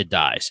little kid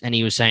dies, and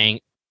he was saying,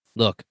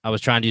 look, I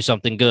was trying to do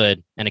something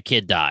good and a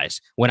kid dies.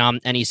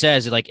 And he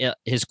says, like,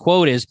 his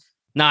quote is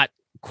not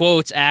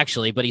quotes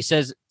actually, but he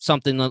says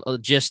something, a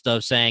gist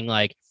of saying,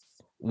 like,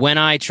 when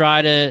I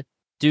try to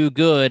do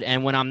good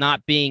and when I'm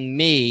not being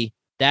me,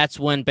 that's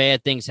when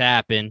bad things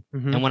happen.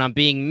 Mhm. And when I'm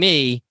being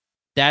me,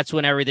 that's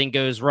when everything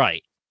goes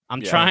right.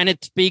 I'm trying to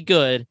be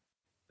good.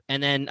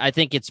 And then I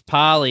think it's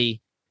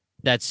Polly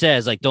that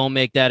says, like, don't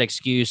make that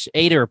excuse.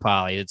 Ada or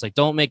Polly. It's like,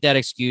 don't make that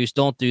excuse.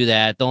 Don't do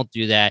that. Don't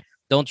do that.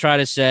 Don't try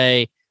to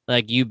say,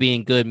 like, you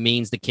being good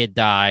means the kid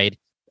died.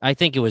 I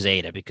think it was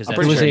Ada because I'm that's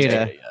pretty was sure it's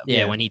Ada.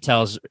 yeah, when he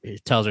tells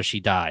her she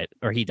died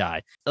or he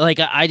died. Like,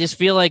 I just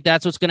feel like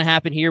that's what's going to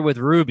happen here with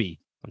Ruby.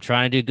 I'm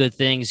trying to do good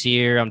things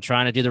here. I'm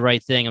trying to do the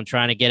right thing. I'm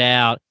trying to get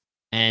out,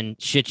 and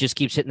shit just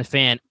keeps hitting the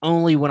fan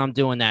only when I'm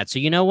doing that. So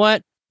you know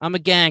what? I'm a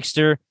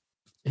gangster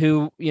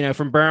who,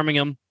 from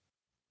Birmingham,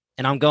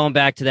 and I'm going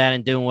back to that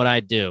and doing what I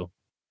do.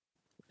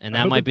 And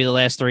that might be the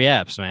last 3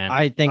 eps, man.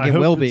 I think it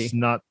hope will be. It's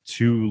not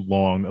too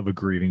long of a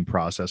grieving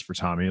process for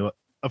Tommy.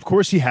 Of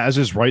course, he has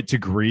his right to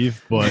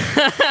grieve, but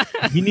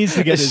he needs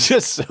to get It's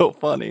just so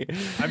funny.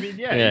 I mean,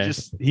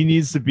 he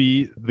needs to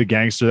be the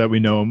gangster that we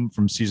know him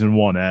from season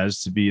 1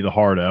 as, to be the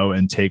hardo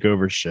and take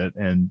over shit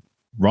and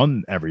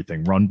run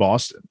everything, run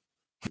Boston.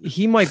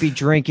 He might be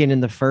drinking in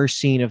the first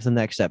scene of the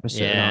next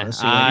episode. Yeah,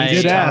 honestly,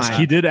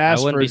 He did I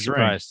ask wouldn't for be a drink.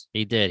 surprised.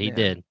 He did. He Yeah.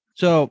 did.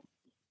 So,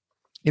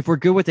 if we're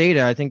good with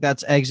Ada, I think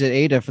that's exit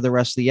Ada for the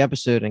rest of the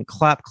episode. And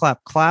clap,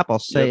 clap, clap. I'll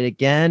say it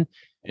again.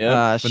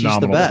 Yeah. She's the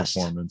Phenomenal best.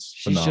 performance.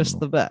 She's just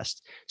the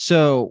best.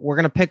 So we're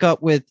going to pick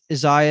up with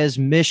Isaiah's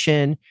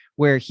mission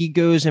where he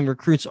goes and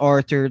recruits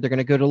Arthur. They're going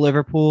to go to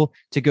Liverpool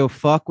to go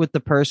fuck with the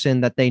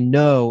person that they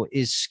know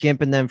is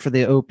skimping them for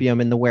the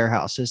opium in the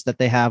warehouses, that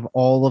they have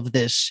all of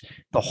this.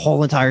 The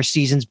whole entire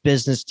season's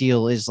business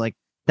deal is like,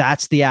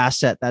 that's the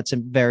asset. That's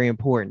very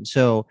important.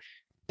 So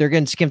they're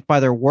getting skimped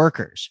by their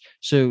workers.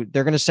 So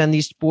they're going to send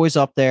these boys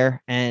up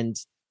there and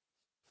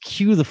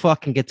cue the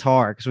fucking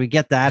guitar, because we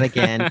get that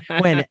again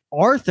when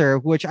Arthur,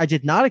 which I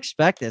did not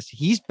expect this,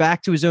 he's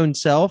back to his own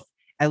self,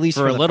 at least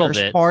for a the little first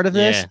bit part of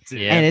this.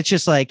 Yeah. And it's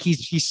just like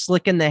he's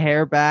slicking the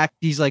hair back.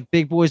 He's like,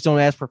 big boys don't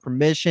ask for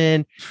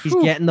permission. He's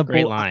getting the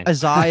great line.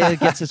 Isaiah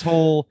gets his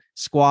whole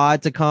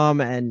squad to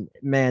come, and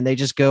man, they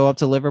just go up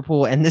to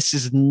Liverpool, and this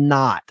is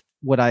not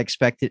what I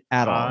expected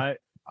at all.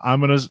 I'm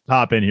going to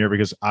hop in here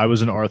because I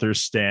was an Arthur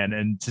stan,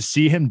 and to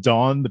see him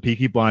don the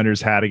Peaky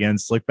Blinders hat again,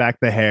 slick back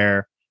the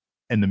hair,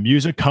 and the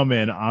music come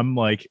in, I'm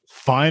like,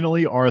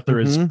 finally Arthur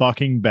is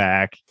fucking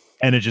back.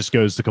 And it just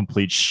goes to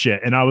complete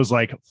shit. And I was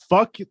like,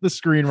 fuck the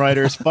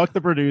screenwriters, fuck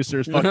the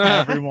producers, fuck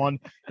everyone.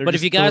 But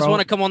if you guys want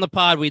to come on the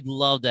pod, we'd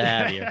love to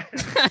have you.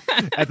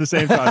 At the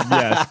same time,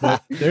 yes.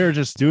 But they're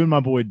just doing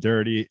my boy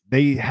dirty.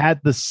 They had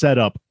the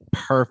setup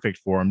perfect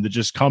for him to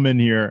just come in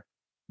here,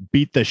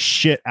 beat the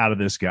shit out of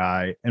this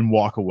guy, and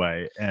walk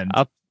away. And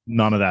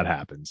none of that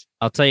happens.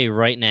 I'll tell you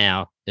right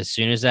now, as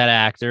soon as that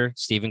actor,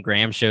 Stephen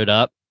Graham, showed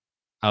up,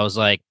 I was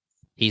like,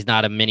 he's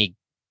not a mini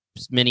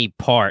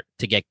part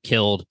to get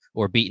killed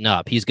or beaten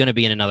up. He's going to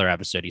be in another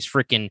episode. He's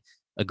freaking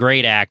a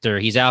great actor.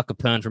 He's Al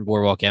Capone from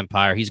Boardwalk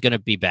Empire. He's going to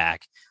be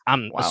back.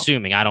 I'm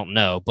assuming. I don't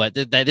know. But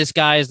this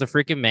guy is the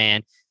freaking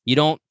man. You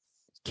don't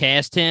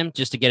cast him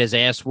just to get his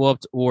ass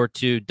whooped or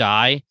to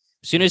die.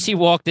 As soon as he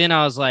walked in,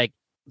 I was like,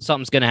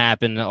 something's going to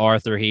happen to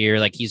Arthur here.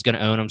 Like, he's going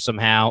to own him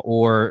somehow,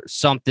 or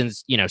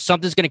something's going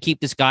to keep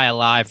this guy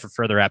alive for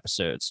further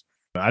episodes.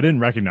 I didn't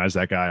recognize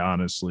that guy,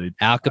 honestly.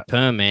 Al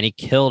Capone, man, he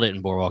killed it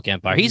in Boardwalk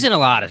Empire. He's in a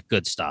lot of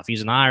good stuff.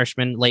 He's an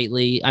Irishman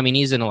lately. I mean,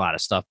 he's in a lot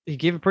of stuff. He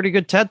gave a pretty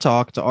good TED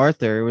talk to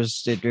Arthur.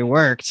 It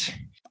worked.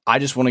 I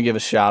just want to give a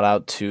shout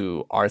out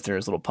to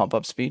Arthur's little pump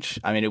up speech.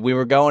 I mean, we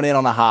were going in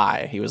on a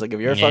high. He was like, if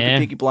you're a fucking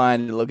Peaky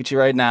Blind, look at you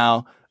right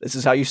now. This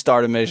is how you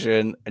start a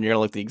mission, and you're going to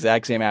look the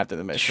exact same after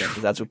the mission,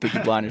 because that's what Peaky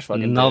Blinders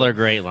fucking Another do.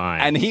 great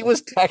line. And he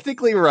was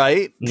technically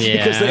right,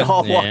 because they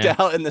all walked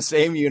out in the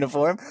same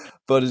uniform,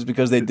 but it's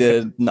because they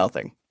did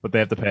nothing. But they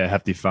have to pay a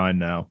hefty fine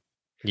now.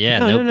 Yeah,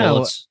 no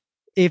bullets.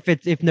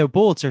 If no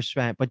bullets are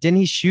spent, but didn't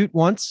he shoot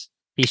once?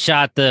 He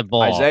shot the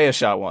ball. Isaiah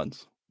shot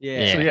once.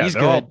 Yeah, So he's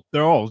good.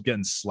 They're all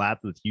getting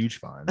slapped with huge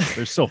fines.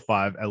 There's still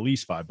at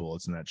least 5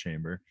 bullets in that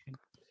chamber.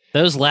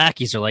 Those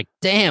lackeys are like,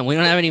 damn, we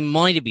don't have any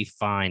money to be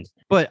fined.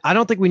 But I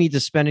don't think we need to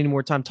spend any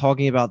more time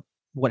talking about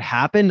what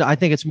happened. I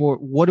think it's more,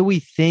 what do we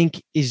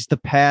think is the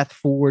path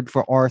forward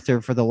for Arthur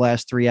for the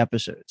last 3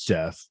 episodes?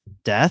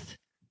 Death?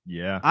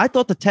 Yeah. I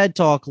thought the TED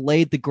Talk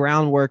laid the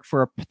groundwork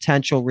for a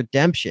potential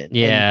redemption.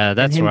 Yeah,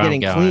 that's him where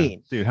getting I'm going.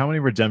 clean. Dude, how many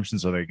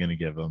redemptions are they going to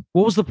give him?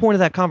 What was the point of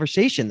that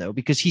conversation, though?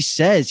 Because he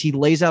says, he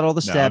lays out all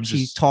the steps.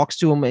 He talks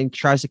to him and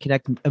tries to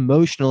connect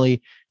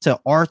emotionally to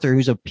Arthur,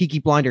 who's a Peaky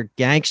Blinder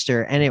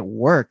gangster, and it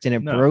worked, and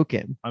it broke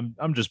him.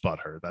 I'm just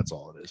butthurt. That's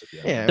all it is.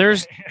 Yeah.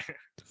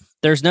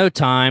 There's no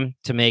time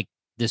to make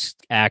this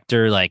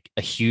actor like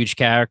a huge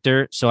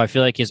character. So I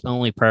feel like his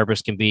only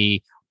purpose can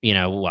be,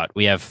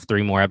 we have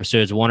 3 more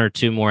episodes, 1 or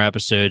 2 more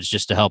episodes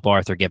just to help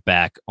Arthur get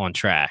back on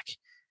track.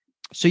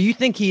 So you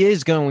think he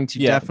is going to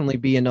definitely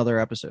be another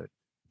episode?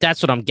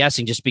 That's what I'm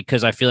guessing, just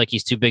because I feel like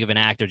he's too big of an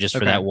actor just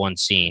for that one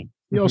scene.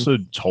 He also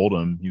told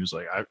him, he was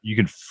like, you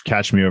can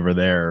catch me over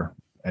there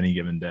any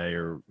given day,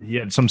 or he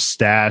had some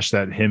stash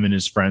that him and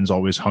his friends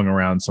always hung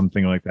around,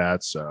 something like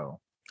that. So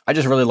I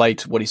just really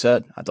liked what he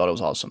said. I thought it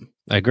was awesome.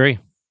 I agree.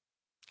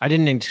 I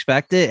didn't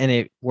expect it, and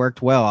it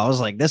worked well. I was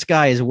like, this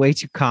guy is way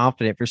too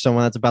confident for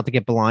someone that's about to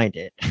get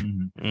blinded.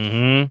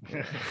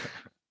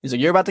 He's like,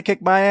 you're about to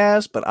kick my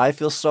ass, but I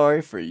feel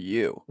sorry for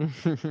you.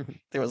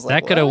 There was like,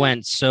 that could have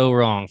went so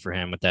wrong for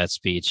him with that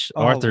speech.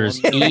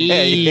 Arthur's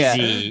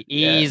easy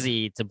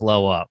to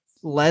blow up.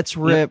 Let's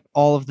rip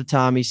all of the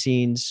Tommy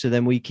scenes so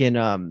then we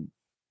can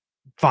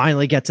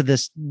finally get to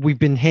this. We've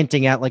been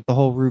hinting at like the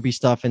whole Ruby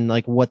stuff and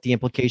like what the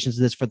implications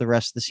of this for the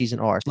rest of the season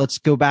are. Let's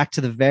go back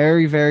to the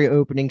very, very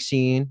opening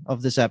scene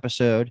of this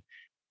episode.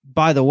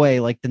 By the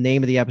way, like the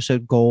name of the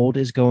episode, Gold,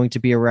 is going to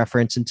be a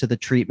reference into the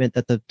treatment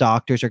that the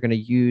doctors are going to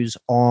use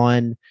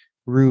on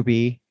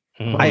Ruby.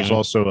 There's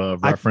also a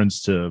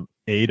reference to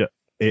Ada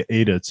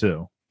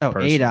too. Oh,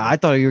 personally. Ada. I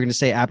thought you were going to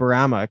say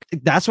Aberama.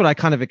 That's what I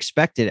kind of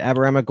expected.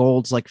 Aberama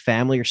Gold's like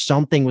family or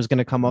something was going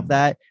to come of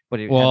that, but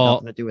it had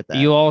nothing to do with that.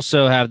 You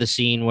also have the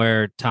scene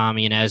where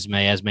Tommy and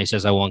Esme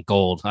says, I want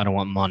gold. I don't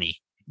want money.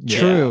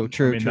 True.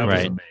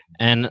 Right.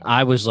 And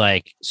I was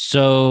like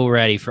so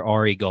ready for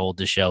Ari Gold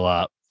to show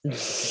up in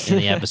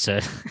the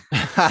episode.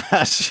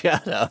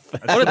 Shut up.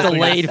 What a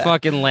delayed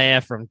fucking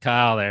laugh from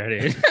Kyle there,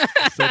 dude.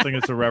 I still think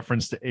it's a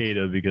reference to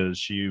Ada because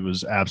she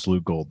was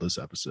absolute gold this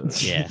episode.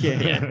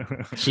 Yeah.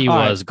 She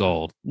was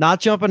gold.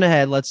 Not jumping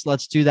ahead.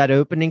 Let's do that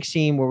opening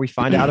scene where we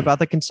find out about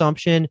the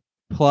consumption,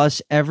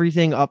 plus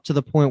everything up to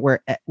the point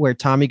where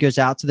Tommy goes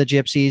out to the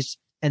gypsies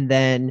and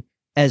then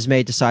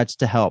Esme decides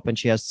to help and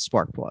she has the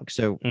spark plug.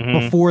 So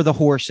before the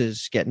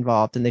horses get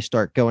involved and they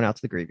start going out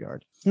to the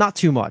graveyard. Not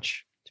too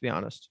much, to be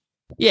honest.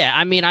 Yeah,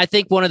 I mean, I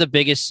think one of the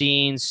biggest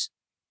scenes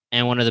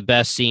and one of the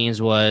best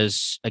scenes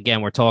was, again,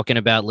 we're talking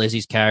about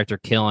Lizzie's character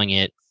killing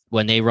it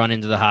when they run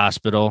into the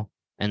hospital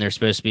and they're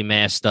supposed to be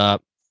masked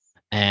up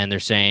and they're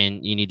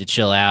saying, you need to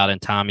chill out.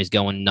 And Tommy's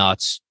going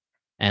nuts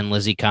and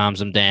Lizzie calms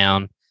him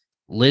down.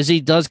 Lizzie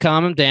does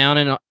calm him down.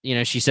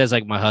 And, she says,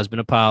 like, my husband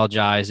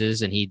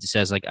apologizes. And he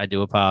says, like, I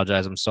do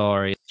apologize. I'm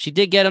sorry. She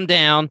did get him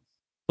down.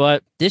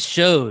 But this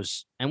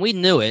shows, and we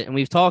knew it and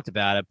we've talked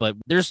about it, but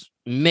there's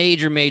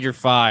major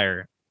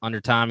fire under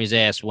Tommy's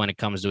ass when it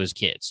comes to his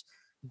kids.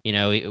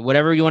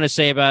 Whatever you want to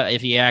say about if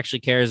he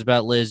actually cares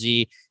about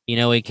Lizzie,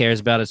 he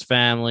cares about his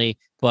family,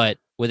 but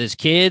with his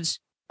kids,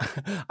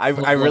 I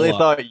really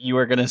thought you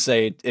were going to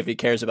say if he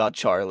cares about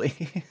Charlie.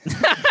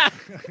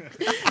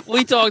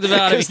 We talked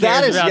about if he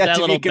cares about that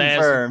little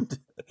confirmed.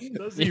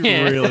 Does he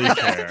really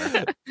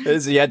care?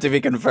 Is yet to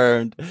be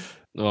confirmed.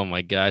 Oh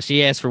my gosh.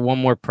 He asked for one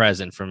more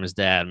present from his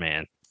dad,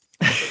 man.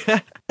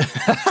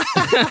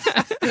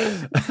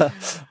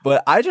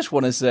 But I just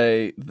want to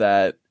say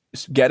that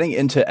getting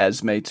into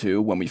Esme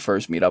too, when we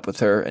first meet up with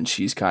her and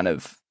she's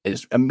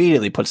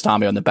immediately puts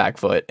Tommy on the back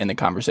foot in the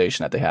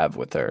conversation that they have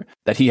with her,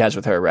 that he has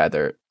with her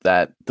rather,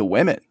 that the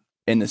women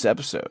in this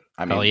episode,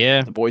 I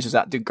mean, the boys is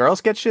out, dude,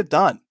 girls get shit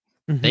done.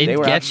 They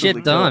get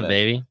shit done,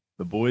 baby.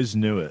 The boys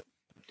knew it.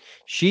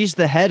 She's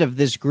the head of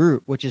this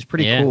group, which is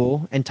pretty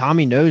cool. And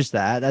Tommy knows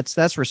that.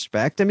 That's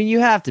respect. I mean, you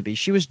have to be.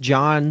 She was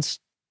John's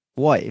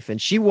wife and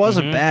she was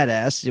a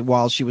badass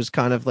while she was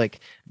kind of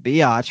like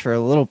biatch for a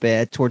little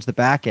bit towards the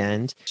back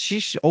end.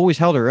 She always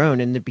held her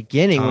own in the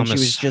beginning when she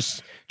was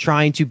just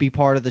trying to be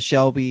part of the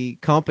Shelby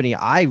company.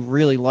 I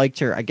really liked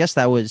her. I guess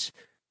that was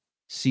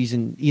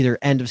either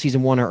end of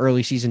season 1 or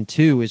early season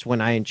 2 is when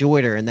I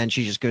enjoyed her, and then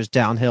she just goes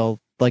downhill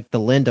like the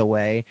Linda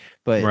way.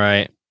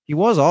 But he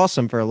was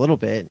awesome for a little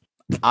bit.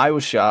 I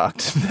was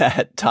shocked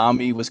that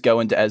Tommy was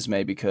going to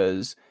Esme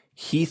because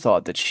he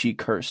thought that she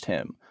cursed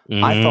him.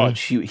 I thought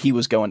he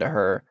was going to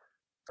her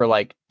for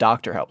like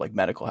doctor help, like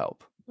medical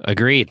help.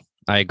 Agreed.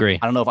 I agree.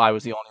 I don't know if I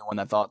was the only one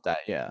that thought that.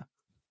 Yeah.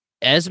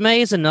 Esme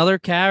is another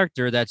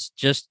character that's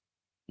just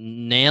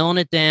nailing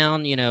it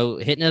down,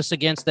 hitting us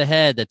against the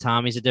head that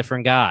Tommy's a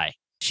different guy.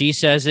 She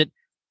says it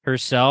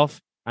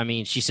herself. I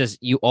mean, she says,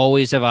 you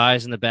always have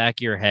eyes in the back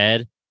of your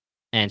head.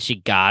 And she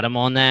got him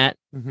on that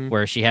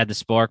where she had the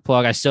spark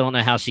plug. I still don't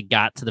know how she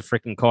got to the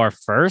freaking car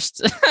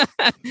first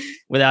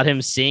without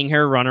him seeing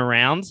her run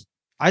around.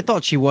 I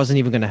thought she wasn't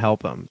even going to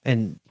help him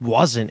and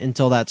wasn't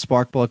until that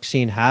spark plug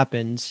scene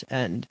happens.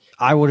 And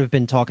I would have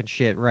been talking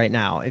shit right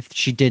now if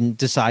she didn't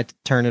decide to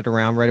turn it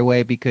around right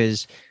away,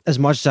 because as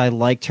much as I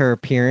liked her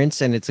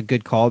appearance and it's a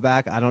good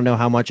callback, I don't know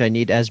how much I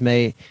need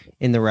Esme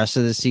in the rest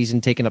of the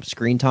season taking up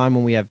screen time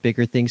when we have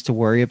bigger things to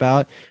worry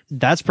about.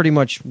 That's pretty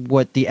much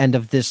what the end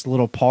of this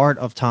little part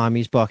of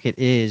Tommy's bucket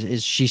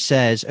is she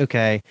says,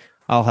 okay,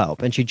 I'll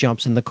help. And she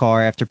jumps in the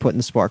car after putting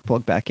the spark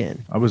plug back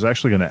in. I was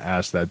actually going to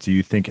ask that. Do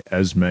you think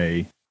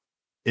Esme,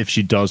 if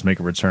she does make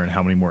a return,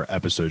 how many more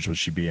episodes would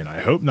she be in? I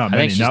hope not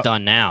many. I think she's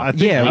done now.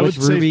 I would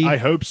say I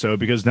hope so,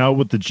 because now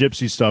with the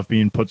gypsy stuff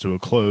being put to a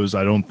close,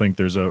 I don't think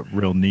there's a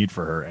real need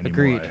for her anymore.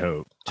 Agreed. I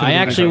hope.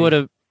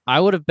 I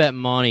would have bet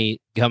money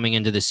coming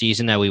into the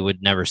season that we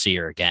would never see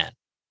her again.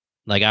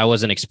 Like I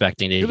wasn't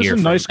expecting to It was hear a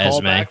from nice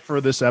Esme. callback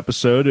for this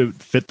episode. It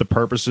fit the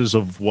purposes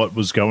of what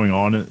was going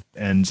on,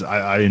 and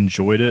I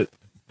enjoyed it.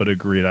 But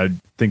agreed, I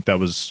think that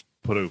was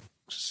put a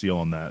seal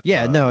on that.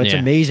 Yeah, no, it's Yeah.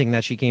 amazing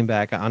that she came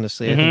back.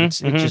 Honestly, I think it's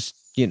just,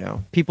 you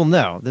know, people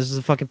know this is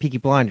a fucking Peaky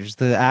Blinders.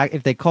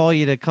 If they call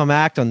you to come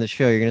act on the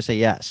show, you're gonna say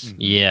yes.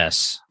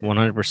 Yes,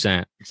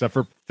 100%. Except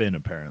for Finn,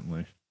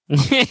 apparently.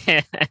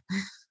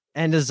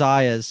 And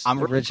Azaya's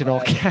original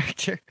really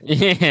character.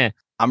 Yeah.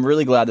 I'm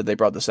really glad that they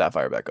brought the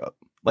Sapphire back up.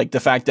 Like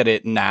the fact that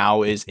it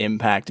now is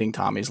impacting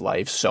Tommy's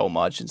life so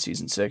much in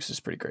season 6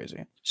 is pretty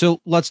crazy. So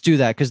let's do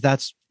that because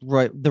that's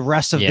right. The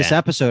rest of this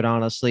episode,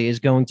 honestly, is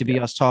going to be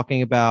us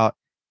talking about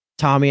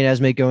Tommy and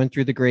Esme going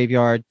through the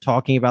graveyard,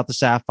 talking about the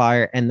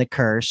Sapphire and the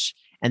curse,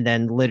 and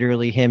then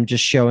literally him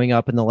just showing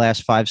up in the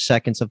last 5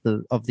 seconds of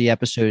the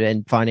episode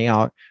and finding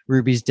out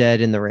Ruby's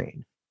dead in the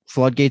rain.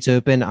 Floodgates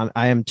open.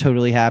 I am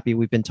totally happy.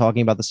 We've been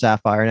talking about the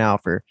Sapphire now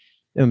for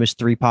almost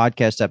 3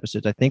 podcast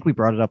episodes. I think we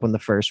brought it up on the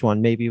first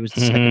one. Maybe it was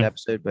the second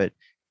episode, but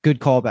good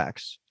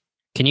callbacks.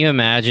 Can you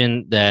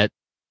imagine that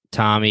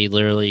Tommy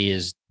literally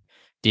is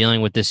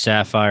dealing with this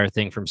Sapphire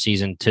thing from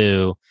season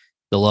 2?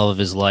 The love of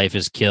his life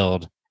is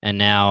killed. And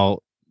now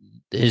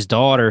his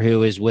daughter,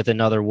 who is with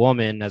another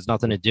woman, has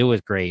nothing to do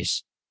with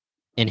Grace,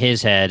 in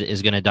his head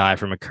is going to die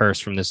from a curse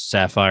from this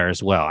Sapphire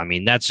as well. I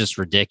mean, that's just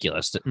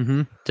ridiculous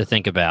to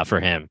think about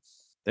for him.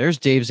 There's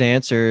Dave's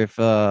answer if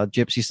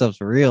gypsy stuff's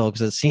real,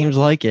 because it seems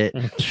like it.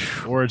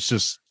 Or it's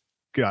just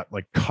got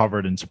like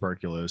covered in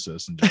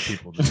tuberculosis and just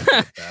people just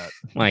like that.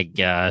 My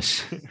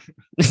gosh.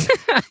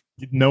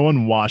 No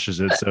one washes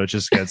it, so it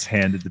just gets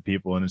handed to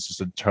people and it's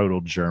just a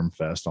total germ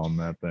fest on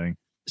that thing.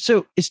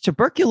 So is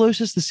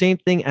tuberculosis the same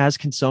thing as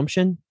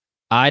consumption?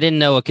 I didn't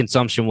know what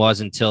consumption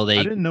was until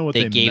they gave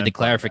meant the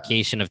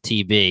clarification of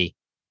TB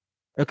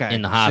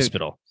in the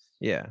hospital.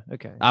 Yeah.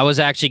 Okay. I was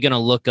actually going to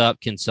look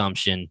up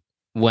consumption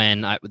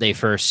when they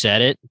first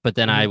said it, but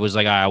then I was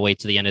like, I'll wait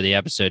to the end of the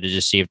episode to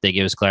just see if they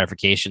give us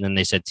clarification. And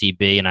they said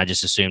TB, and I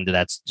just assumed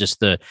that's just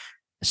the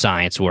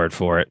science word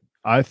for it.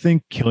 I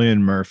think Cillian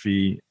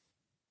Murphy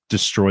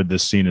destroyed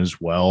this scene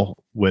as well,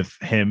 with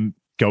him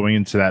going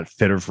into that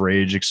fit of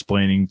rage,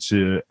 explaining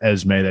to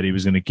Esme that he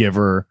was going to give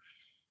her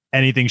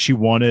anything she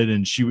wanted,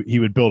 and he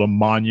would build a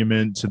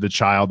monument to the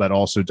child that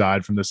also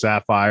died from the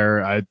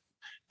Sapphire. I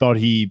thought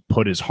he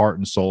put his heart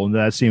and soul into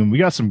that scene. We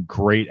got some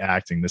great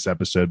acting this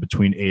episode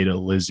between Ada,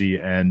 Lizzie,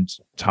 and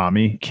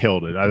Tommy.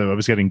 Killed it. I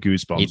was getting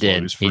goosebumps. He did.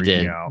 He was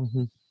freaking out.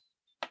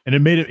 And it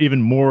made it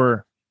even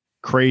more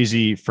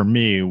crazy for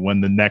me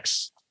when the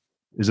next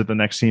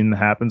scene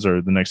happens,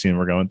 or the next scene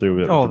we're going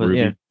through with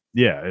Ruby.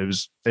 Yeah,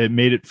 it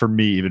made it for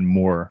me even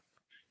more,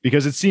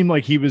 because it seemed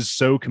like he was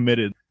so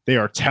committed. They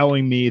are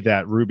telling me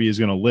that Ruby is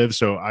going to live.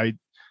 So I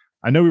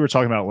know we were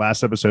talking about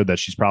last episode that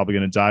she's probably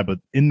going to die, but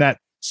in that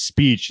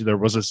speech, there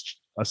was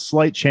a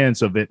slight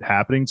chance of it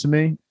happening to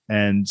me.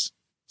 And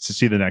to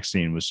see the next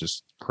scene was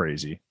just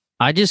crazy.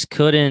 I just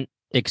couldn't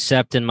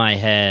accept in my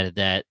head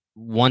that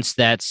once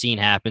that scene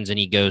happens and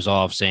he goes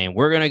off saying,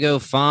 we're going to go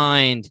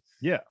find,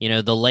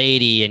 the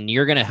lady and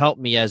you're going to help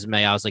me, Esme.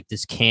 I was like,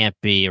 this can't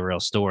be a real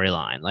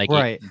storyline. Like,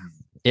 right.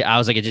 I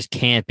was like, it just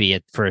can't be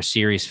it for a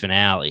series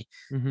finale.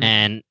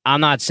 And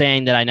I'm not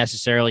saying that I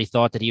necessarily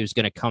thought that he was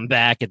going to come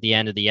back at the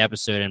end of the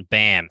episode and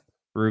bam,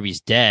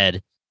 Ruby's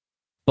dead.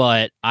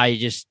 But I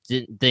just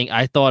didn't think,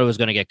 I thought it was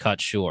going to get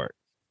cut short.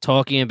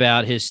 Talking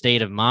about his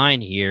state of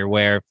mind here,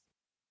 where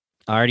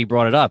I already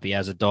brought it up. He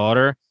has a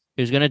daughter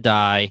who's going to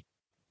die,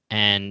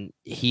 and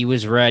he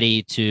was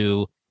ready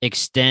to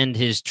extend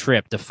his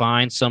trip to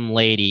find some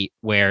lady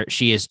where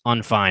she is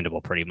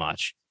unfindable pretty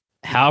much.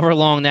 However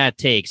long that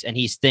takes, and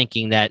he's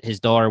thinking that his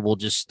daughter will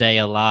just stay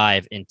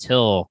alive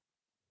until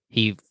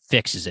he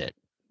fixes it.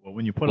 Well,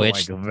 when you put it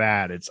like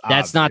that,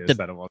 that's not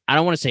I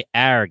don't want to say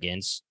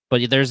arrogance,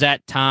 but there's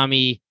that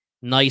Tommy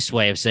nice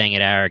way of saying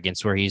it,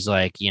 arrogance, where he's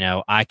like,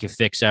 I can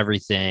fix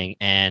everything,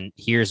 and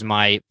here's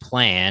my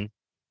plan,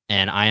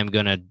 and I am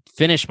going to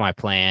finish my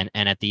plan,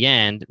 and at the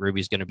end,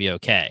 Ruby's going to be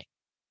okay.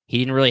 He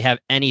didn't really have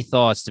any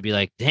thoughts to be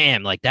like,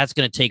 damn, like that's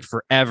going to take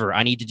forever.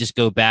 I need to just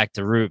go back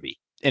to Ruby.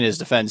 In his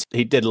defense,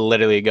 he did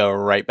literally go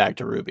right back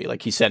to Ruby.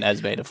 Like, he sent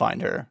Esme to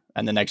find her,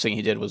 and the next thing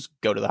he did was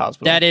go to the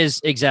hospital. That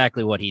is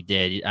exactly what he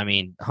did. I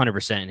mean,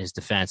 100% in his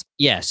defense.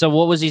 Yeah. So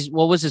what was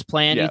his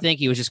plan? Do you think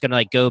he was just going to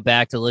like go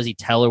back to Lizzie,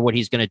 tell her what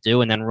he's going to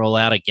do, and then roll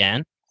out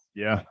again?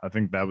 Yeah, I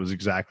think that was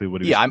exactly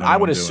what he was. Yeah, I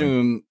would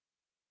assume.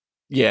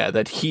 Yeah,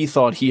 that he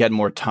thought he had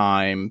more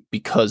time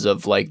because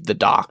of like the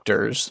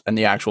doctors and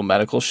the actual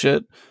medical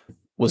shit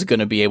was going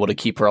to be able to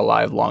keep her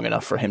alive long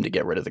enough for him to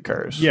get rid of the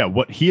curse. Yeah,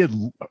 what he had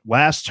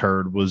last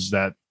heard was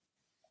that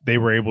they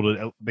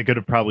could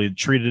have probably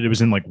treated it.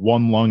 Was in like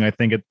one lung, I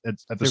think, at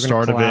the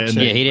start of it. And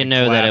he didn't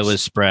know that it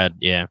was spread.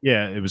 Yeah,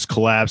 it was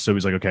collapsed. So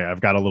he's like, okay,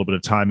 I've got a little bit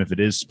of time if it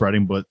is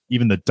spreading. But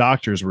even the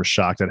doctors were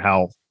shocked at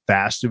how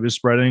fast it was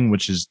spreading,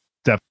 which is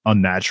definitely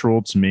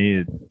unnatural to me.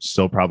 It's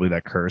still probably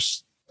that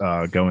curse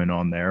going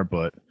on there.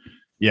 But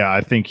yeah, I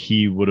think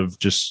he would have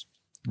just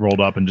rolled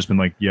up and just been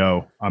like,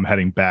 yo, I'm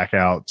heading back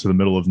out to the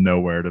middle of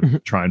nowhere to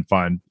try and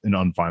find an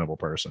unfindable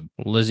person.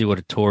 Lizzie would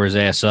have tore his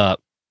ass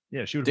up.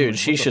 Yeah, she would. Dude,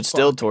 she should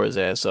still tore his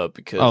ass up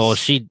because. Oh, well,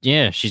 she's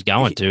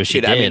going to.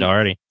 She did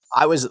already.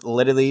 I was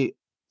literally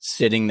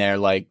sitting there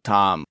like,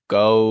 Tom,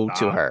 go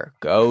to her.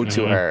 Go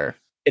to her.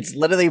 It's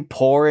literally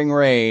pouring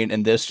rain,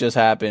 and this just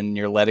happened.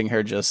 You're letting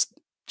her just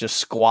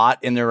squat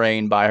in the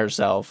rain by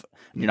herself.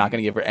 You're not going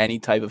to give her any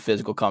type of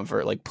physical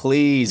comfort. Like,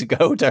 please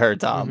go to her,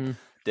 Tom.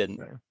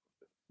 Didn't.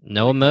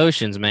 No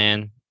emotions,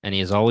 man. And he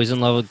is always in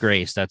love with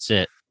Grace. That's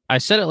it. I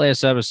said it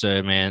last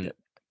episode, man.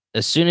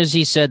 As soon as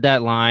he said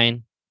that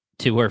line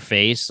to her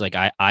face, like,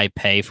 I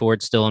pay for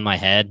it still in my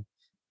head,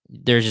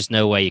 there's just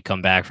no way you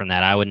come back from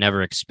that. I would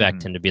never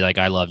expect him to be like,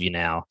 I love you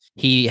now.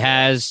 He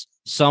has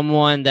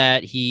someone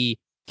that he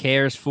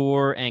cares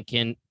for and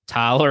can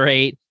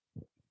tolerate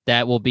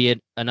that will be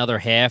another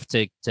half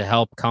to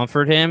help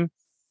comfort him.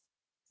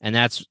 And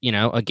that's,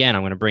 again,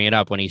 I'm going to bring it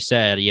up when he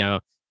said,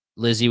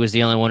 Lizzie was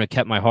the only one who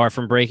kept my heart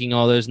from breaking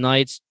all those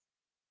nights.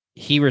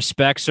 He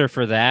respects her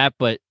for that,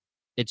 but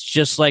it's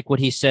just like what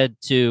he said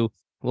to,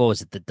 what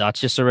was it, the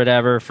Duchess or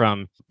whatever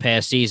from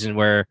past season,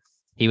 where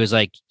he was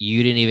like,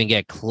 you didn't even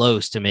get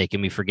close to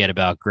making me forget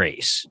about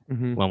Grace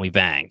when we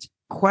banged.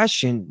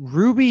 Question.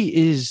 Ruby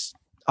is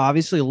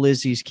obviously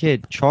Lizzie's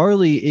kid.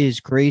 Charlie is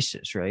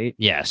Grace's, right?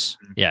 Yes.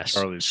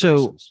 Charlie's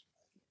so Grace's.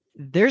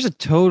 There's a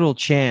total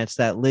chance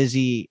that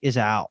Lizzie is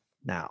out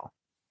now.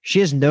 She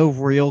has no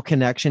real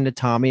connection to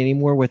Tommy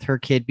anymore with her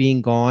kid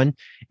being gone.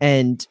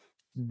 And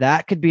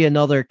that could be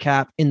another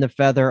cap in the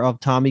feather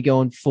of Tommy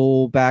going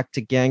full back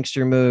to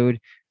gangster mode,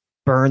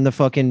 burn the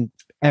fucking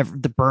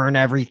burn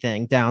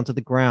everything down to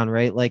the ground,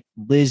 right? Like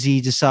Lizzie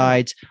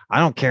decides, I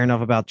don't care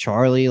enough about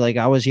Charlie. Like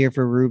I was here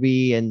for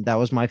Ruby and that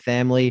was my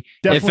family.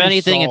 If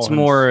anything, it's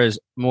more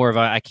of a,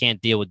 I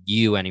can't deal with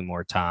you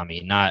anymore,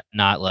 Tommy. Not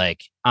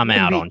like I'm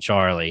out on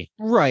Charlie.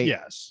 Right.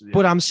 Yes.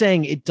 But I'm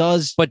saying it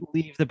does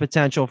leave the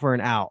potential for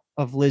an out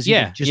of Lizzie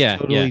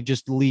to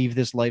just leave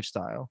this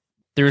lifestyle.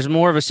 There's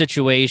more of a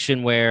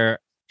situation where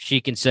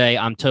she can say,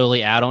 I'm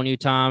totally out on you,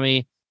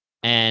 Tommy.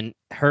 And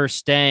her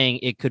staying,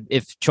 it could,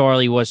 if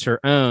Charlie was her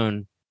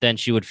own, then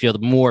she would feel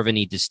more of a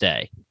need to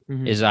stay.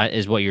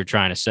 Is what you're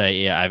trying to say.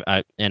 Yeah,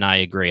 I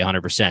agree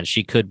 100%.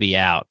 She could be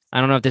out. I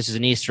don't know if this is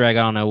an Easter egg.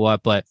 I don't know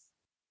what, but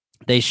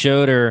they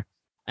showed her,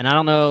 and I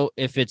don't know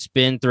if it's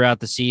been throughout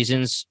the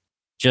seasons,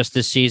 just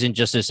this season,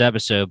 just this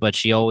episode, but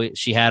she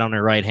had on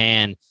her right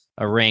hand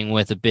a ring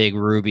with a big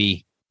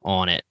ruby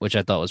on it, which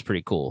I thought was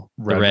pretty cool.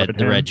 The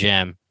red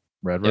gem.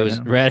 Red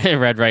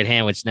right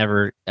hand, which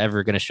never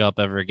ever going to show up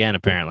ever again.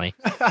 Apparently,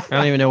 I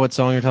don't even know what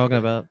song you're talking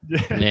about.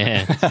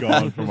 Yeah, it's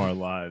gone from our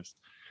lives.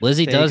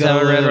 Lizzie does have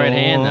a red right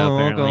hand, though.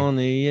 Apparently, on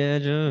the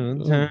edge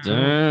of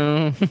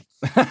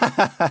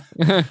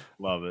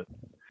Love it.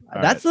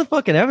 That's the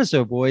fucking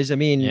episode, boys. I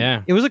mean,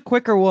 it was a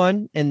quicker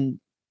one, and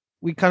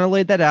we kind of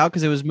laid that out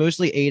because it was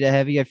mostly Ada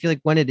heavy. I feel like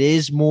when it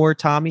is more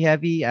Tommy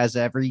heavy, as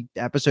every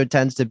episode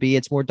tends to be,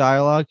 it's more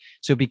dialogue.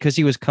 So because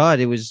he was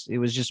cut, it was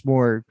just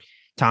more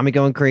Tommy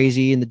going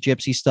crazy and the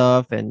gypsy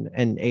stuff, and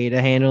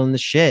Ada handling the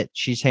shit.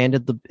 She's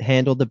handled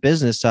the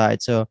business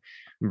side. So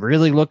I'm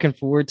really looking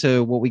forward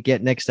to what we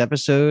get next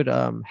episode.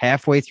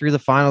 Halfway through the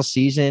final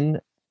season.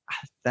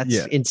 That's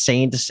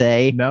insane to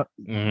say. No,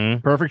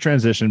 perfect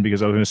transition,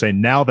 because I was going to say,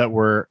 now that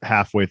we're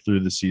halfway through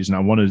the season, I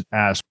want to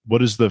ask,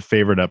 what is the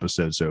favorite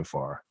episode so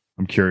far?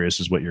 I'm curious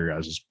as what your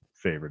guys'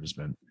 favorite has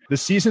been. The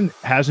season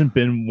hasn't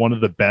been one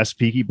of the best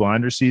Peaky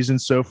Blinders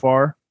seasons so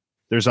far.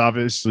 There's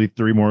obviously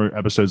 3 more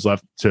episodes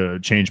left to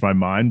change my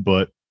mind,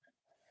 but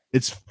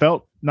it's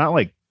felt not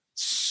like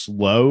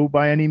slow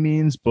by any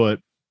means, but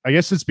I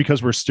guess it's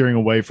because we're steering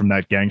away from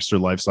that gangster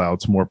lifestyle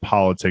to more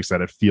politics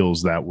that it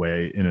feels that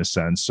way in a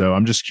sense. So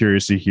I'm just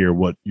curious to hear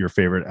what your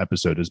favorite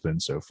episode has been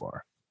so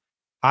far.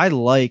 I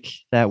like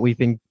that we've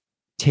been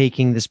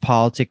taking this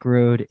politic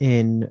road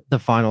in the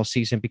final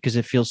season because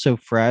it feels so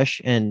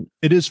fresh, and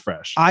it is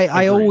fresh.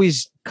 I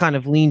always kind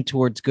of lean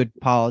towards good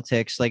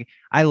politics. Like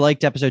I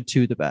liked episode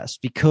 2 the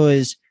best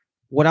because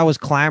what I was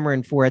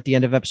clamoring for at the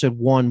end of episode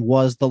 1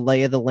 was the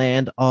lay of the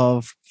land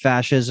of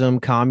fascism,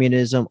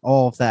 communism,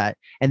 all of that.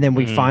 And then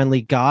we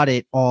finally got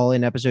it all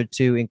in episode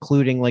 2,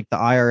 including like the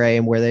IRA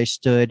and where they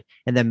stood.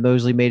 And then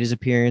Mosley made his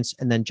appearance,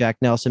 and then Jack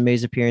Nelson made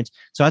his appearance.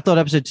 So I thought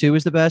episode 2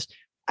 was the best.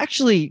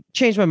 Actually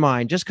changed my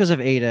mind just because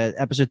of Ada.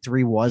 Episode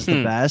 3 was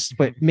the best,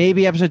 but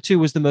maybe episode 2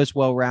 was the most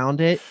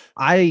well-rounded.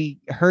 I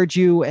heard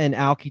you and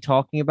Alki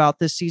talking about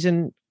this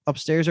season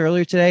upstairs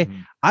earlier today.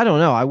 I don't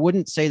know. I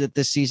wouldn't say that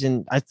this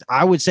season,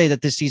 I would say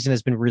that this season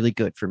has been really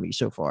good for me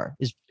so far.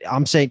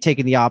 I'm saying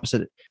taking the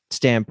opposite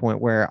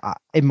standpoint where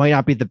it might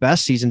not be the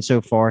best season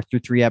so far through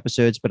 3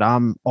 episodes, but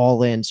I'm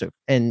all in.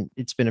 And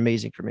it's been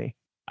amazing for me.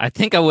 I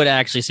think I would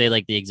actually say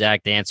like the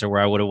exact answer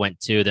where I would have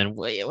went to. Then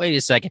wait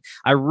a second.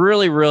 I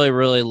really, really,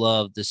 really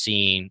loved the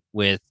scene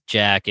with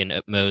Jack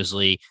and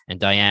Mosley and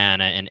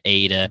Diana and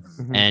Ada,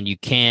 and you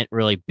can't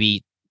really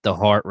beat the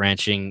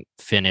heart-wrenching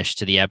finish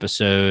to the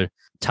episode.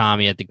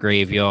 Tommy at the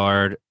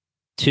graveyard.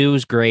 2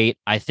 is great.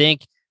 I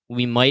think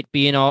we might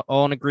be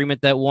all in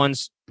agreement that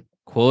 1's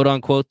quote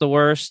unquote the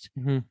worst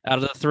out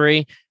of the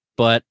three,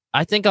 but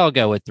I think I'll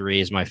go with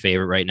 3 as my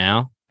favorite right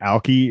now.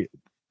 Alki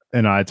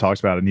and I talked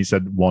about it, and he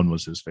said 1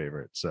 was his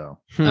favorite. So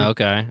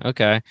okay.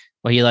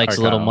 Well, he likes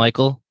a little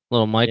Michael, a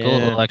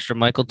little extra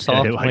Michael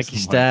talk. Yeah, Mikey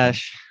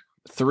stash.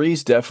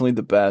 3's definitely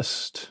the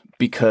best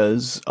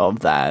because of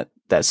that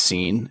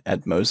scene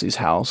at Mosley's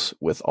house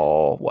with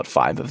all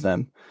 5 of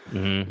them.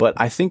 But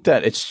I think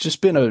that it's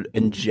just been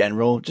in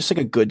general just like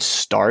a good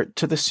start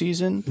to the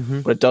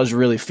season. But it does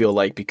really feel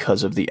like,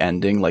 because of the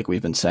ending, like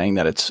we've been saying,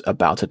 that it's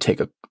about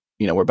to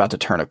we're about to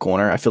turn a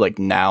corner. I feel like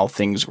now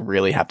things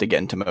really have to get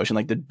into motion.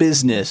 Like the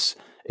business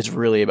is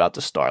really about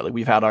to start. Like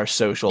we've had our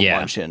social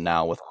luncheon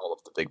now with all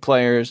of the big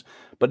players,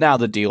 but now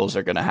the deals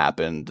are going to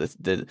happen. The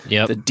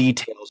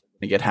details are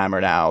going to get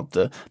hammered out.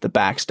 The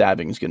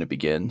backstabbing is going to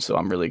begin. So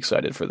I'm really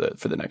excited for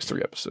the next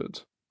 3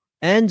 episodes.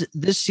 And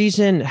this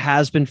season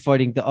has been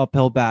fighting the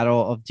uphill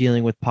battle of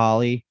dealing with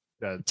Polly.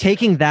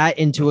 Taking that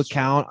into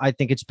account, I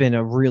think it's been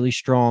a really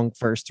strong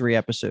first 3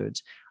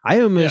 episodes. I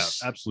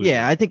almost, absolutely.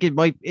 I think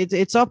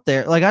it's up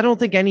there. Like, I don't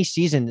think any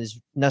season is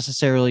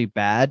necessarily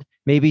bad.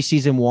 Maybe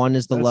season 1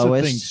 is the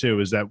lowest. The thing too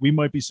is that we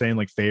might be saying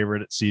like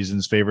favorite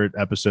seasons, favorite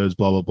episodes,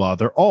 blah blah blah.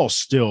 They're all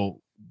still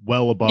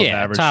well above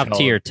average, top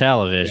tier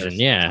television.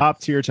 Yes, top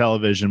tier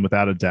television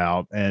without a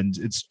doubt, and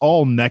it's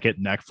all neck and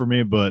neck for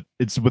me. But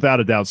it's without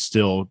a doubt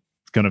still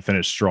going to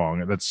finish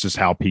strong. That's just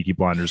how Peaky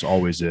Blinders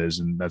always is,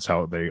 and that's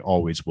how they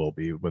always will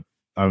be. But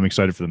I'm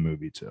excited for the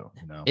movie too.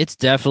 It's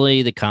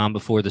definitely the calm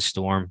before the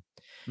storm.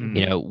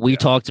 We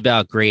talked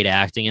about great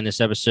acting in this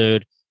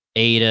episode.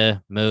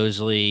 Ada,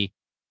 Mosley,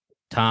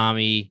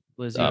 Tommy,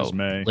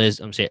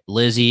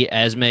 Lizzie,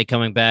 Esme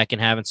coming back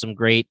and having some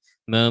great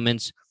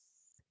moments.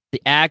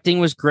 The acting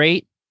was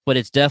great, but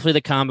it's definitely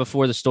the calm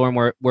before the storm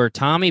where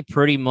Tommy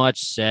pretty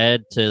much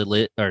said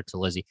to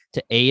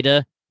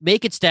Ada,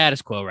 make it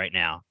status quo right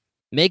now.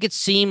 Make it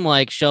seem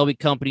like Shelby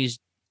Company's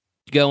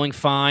going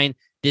fine.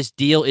 This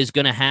deal is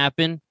going to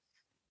happen.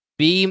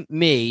 Be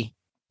me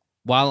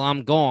while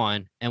I'm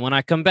gone. And when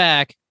I come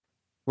back,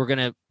 we're going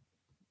to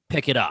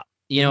pick it up.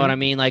 You know what I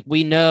mean? Like,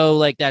 we know,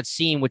 like, that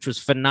scene, which was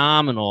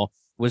phenomenal,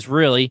 was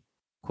really,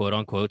 quote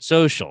unquote,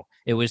 social.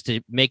 It was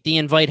to make the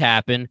invite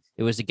happen.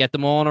 It was to get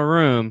them all in a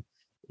room.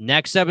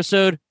 Next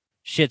episode,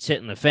 shit's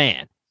hitting the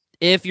fan.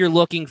 If you're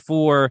looking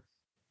for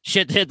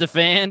shit to hit the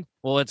fan,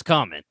 well, it's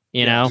coming.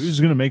 You know, who's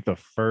going to make the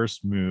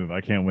first move? I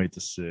can't wait to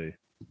see.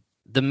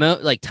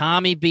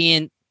 Tommy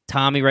being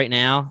Tommy right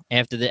now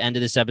after the end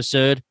of this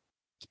episode.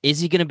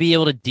 Is he going to be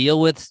able to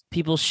deal with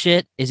people's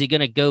shit? Is he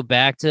going to go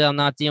back to I'm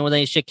not dealing with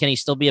any shit? Can he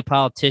still be a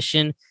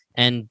politician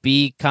and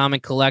be calm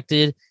and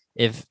collected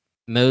if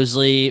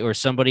Mosley or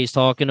somebody's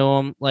talking to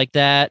him like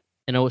that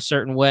in a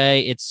certain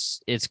way?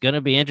 It's going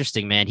to be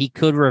interesting, man. He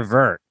could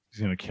revert. He's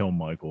going to kill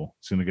Michael.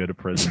 He's going to go to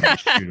prison and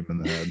shoot him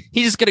in the head.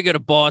 He's just going to go to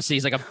Bossy.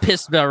 He's like, I'm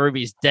pissed about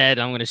Ruby's dead.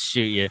 I'm going to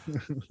shoot you.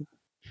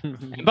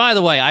 And by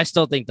the way, I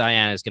still think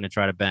Diana's going to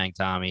try to bang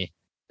Tommy.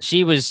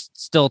 She was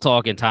still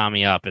talking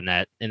Tommy up in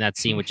that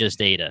scene with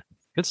just Ada.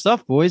 Good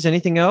stuff, boys.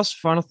 Anything else?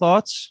 Final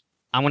thoughts?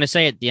 I'm going to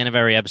say at the end of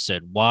every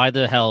episode, why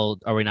the hell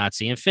are we not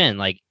seeing Finn?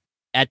 Like,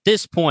 at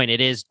this point, it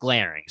is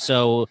glaring.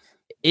 So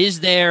is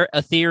there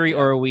a theory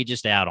or are we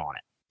just out on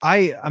it?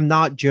 I'm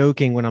not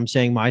joking when I'm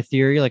saying my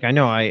theory. Like, I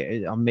know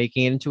I'm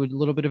making it into a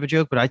little bit of a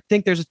joke, but I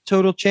think there's a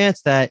total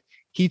chance that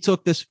he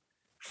took this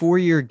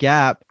 4-year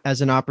gap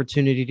as an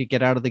opportunity to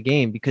get out of the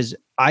game, because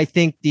I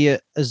think the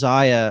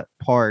Isaiah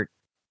part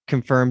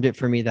confirmed it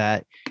for me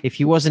that if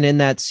he wasn't in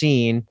that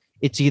scene,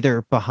 it's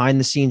either behind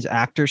the scenes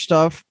actor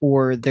stuff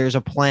or there's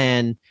a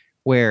plan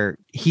where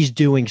he's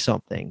doing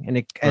something.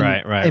 And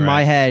in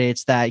my head,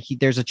 it's that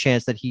there's a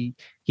chance that he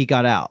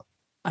got out.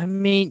 I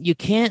mean, you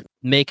can't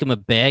make him a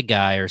bad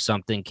guy or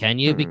something, can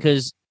you?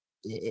 Because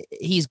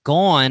he's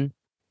gone.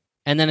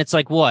 And then it's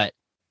like, what?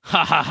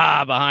 Ha ha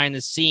ha, behind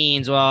the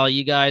scenes. Well,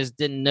 you guys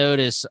didn't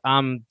notice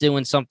I'm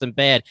doing something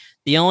bad.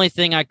 The only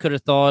thing I could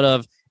have thought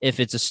of, if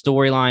it's a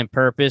storyline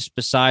purpose,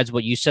 besides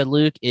what you said,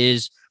 Luke,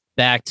 is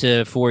back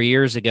to 4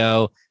 years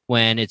ago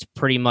when it's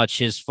pretty much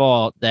his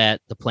fault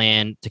that the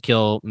plan to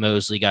kill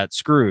Mosley got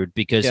screwed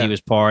because he was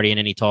partying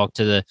and he talked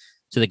to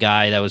the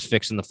guy that was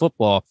fixing the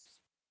football.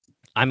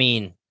 I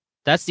mean,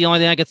 that's the only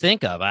thing I could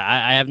think of.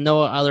 I have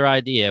no other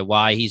idea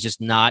why he's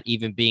just not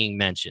even being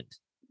mentioned.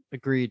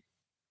 Agreed.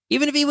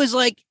 Even if he was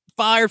like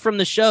fired from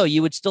the show,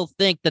 you would still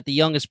think that the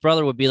youngest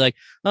brother would be like,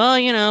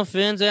 oh,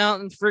 Finn's out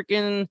in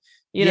freaking,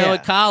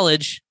 at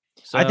college.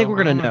 So, I think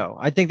we're going to know.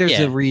 I think there's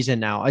a reason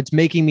now. It's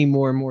making me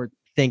more and more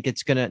think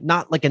it's going to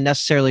not like a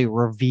necessarily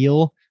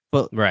reveal,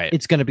 but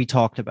it's going to be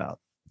talked about.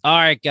 All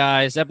right,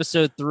 guys,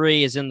 episode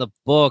 3 is in the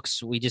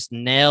books. We just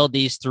nailed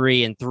these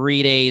 3 in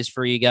 3 days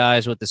for you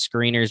guys with the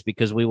screeners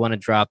because we want to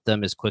drop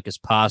them as quick as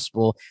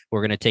possible.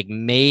 We're going to take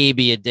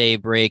maybe a day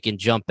break and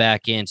jump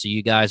back in, so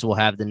you guys will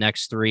have the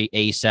next 3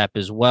 ASAP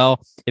as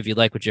well. If you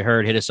like what you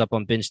heard, hit us up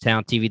on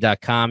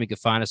bingetowntv.com. You can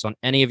find us on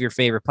any of your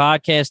favorite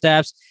podcast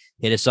apps.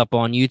 Hit us up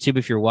on YouTube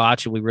if you're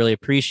watching. We really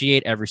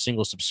appreciate every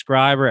single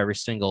subscriber, every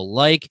single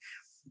like.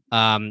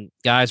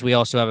 Guys, we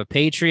also have a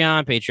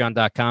Patreon,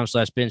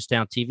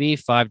 patreon.com/BingetownTV,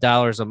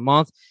 $5 a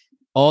month.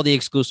 All the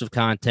exclusive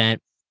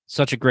content.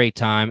 Such a great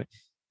time.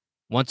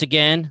 Once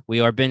again, we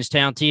are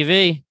Bingetown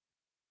TV,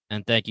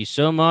 and thank you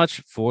so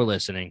much for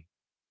listening.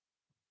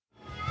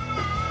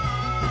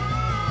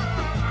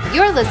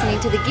 You're listening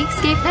to the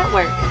Geekscape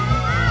Network.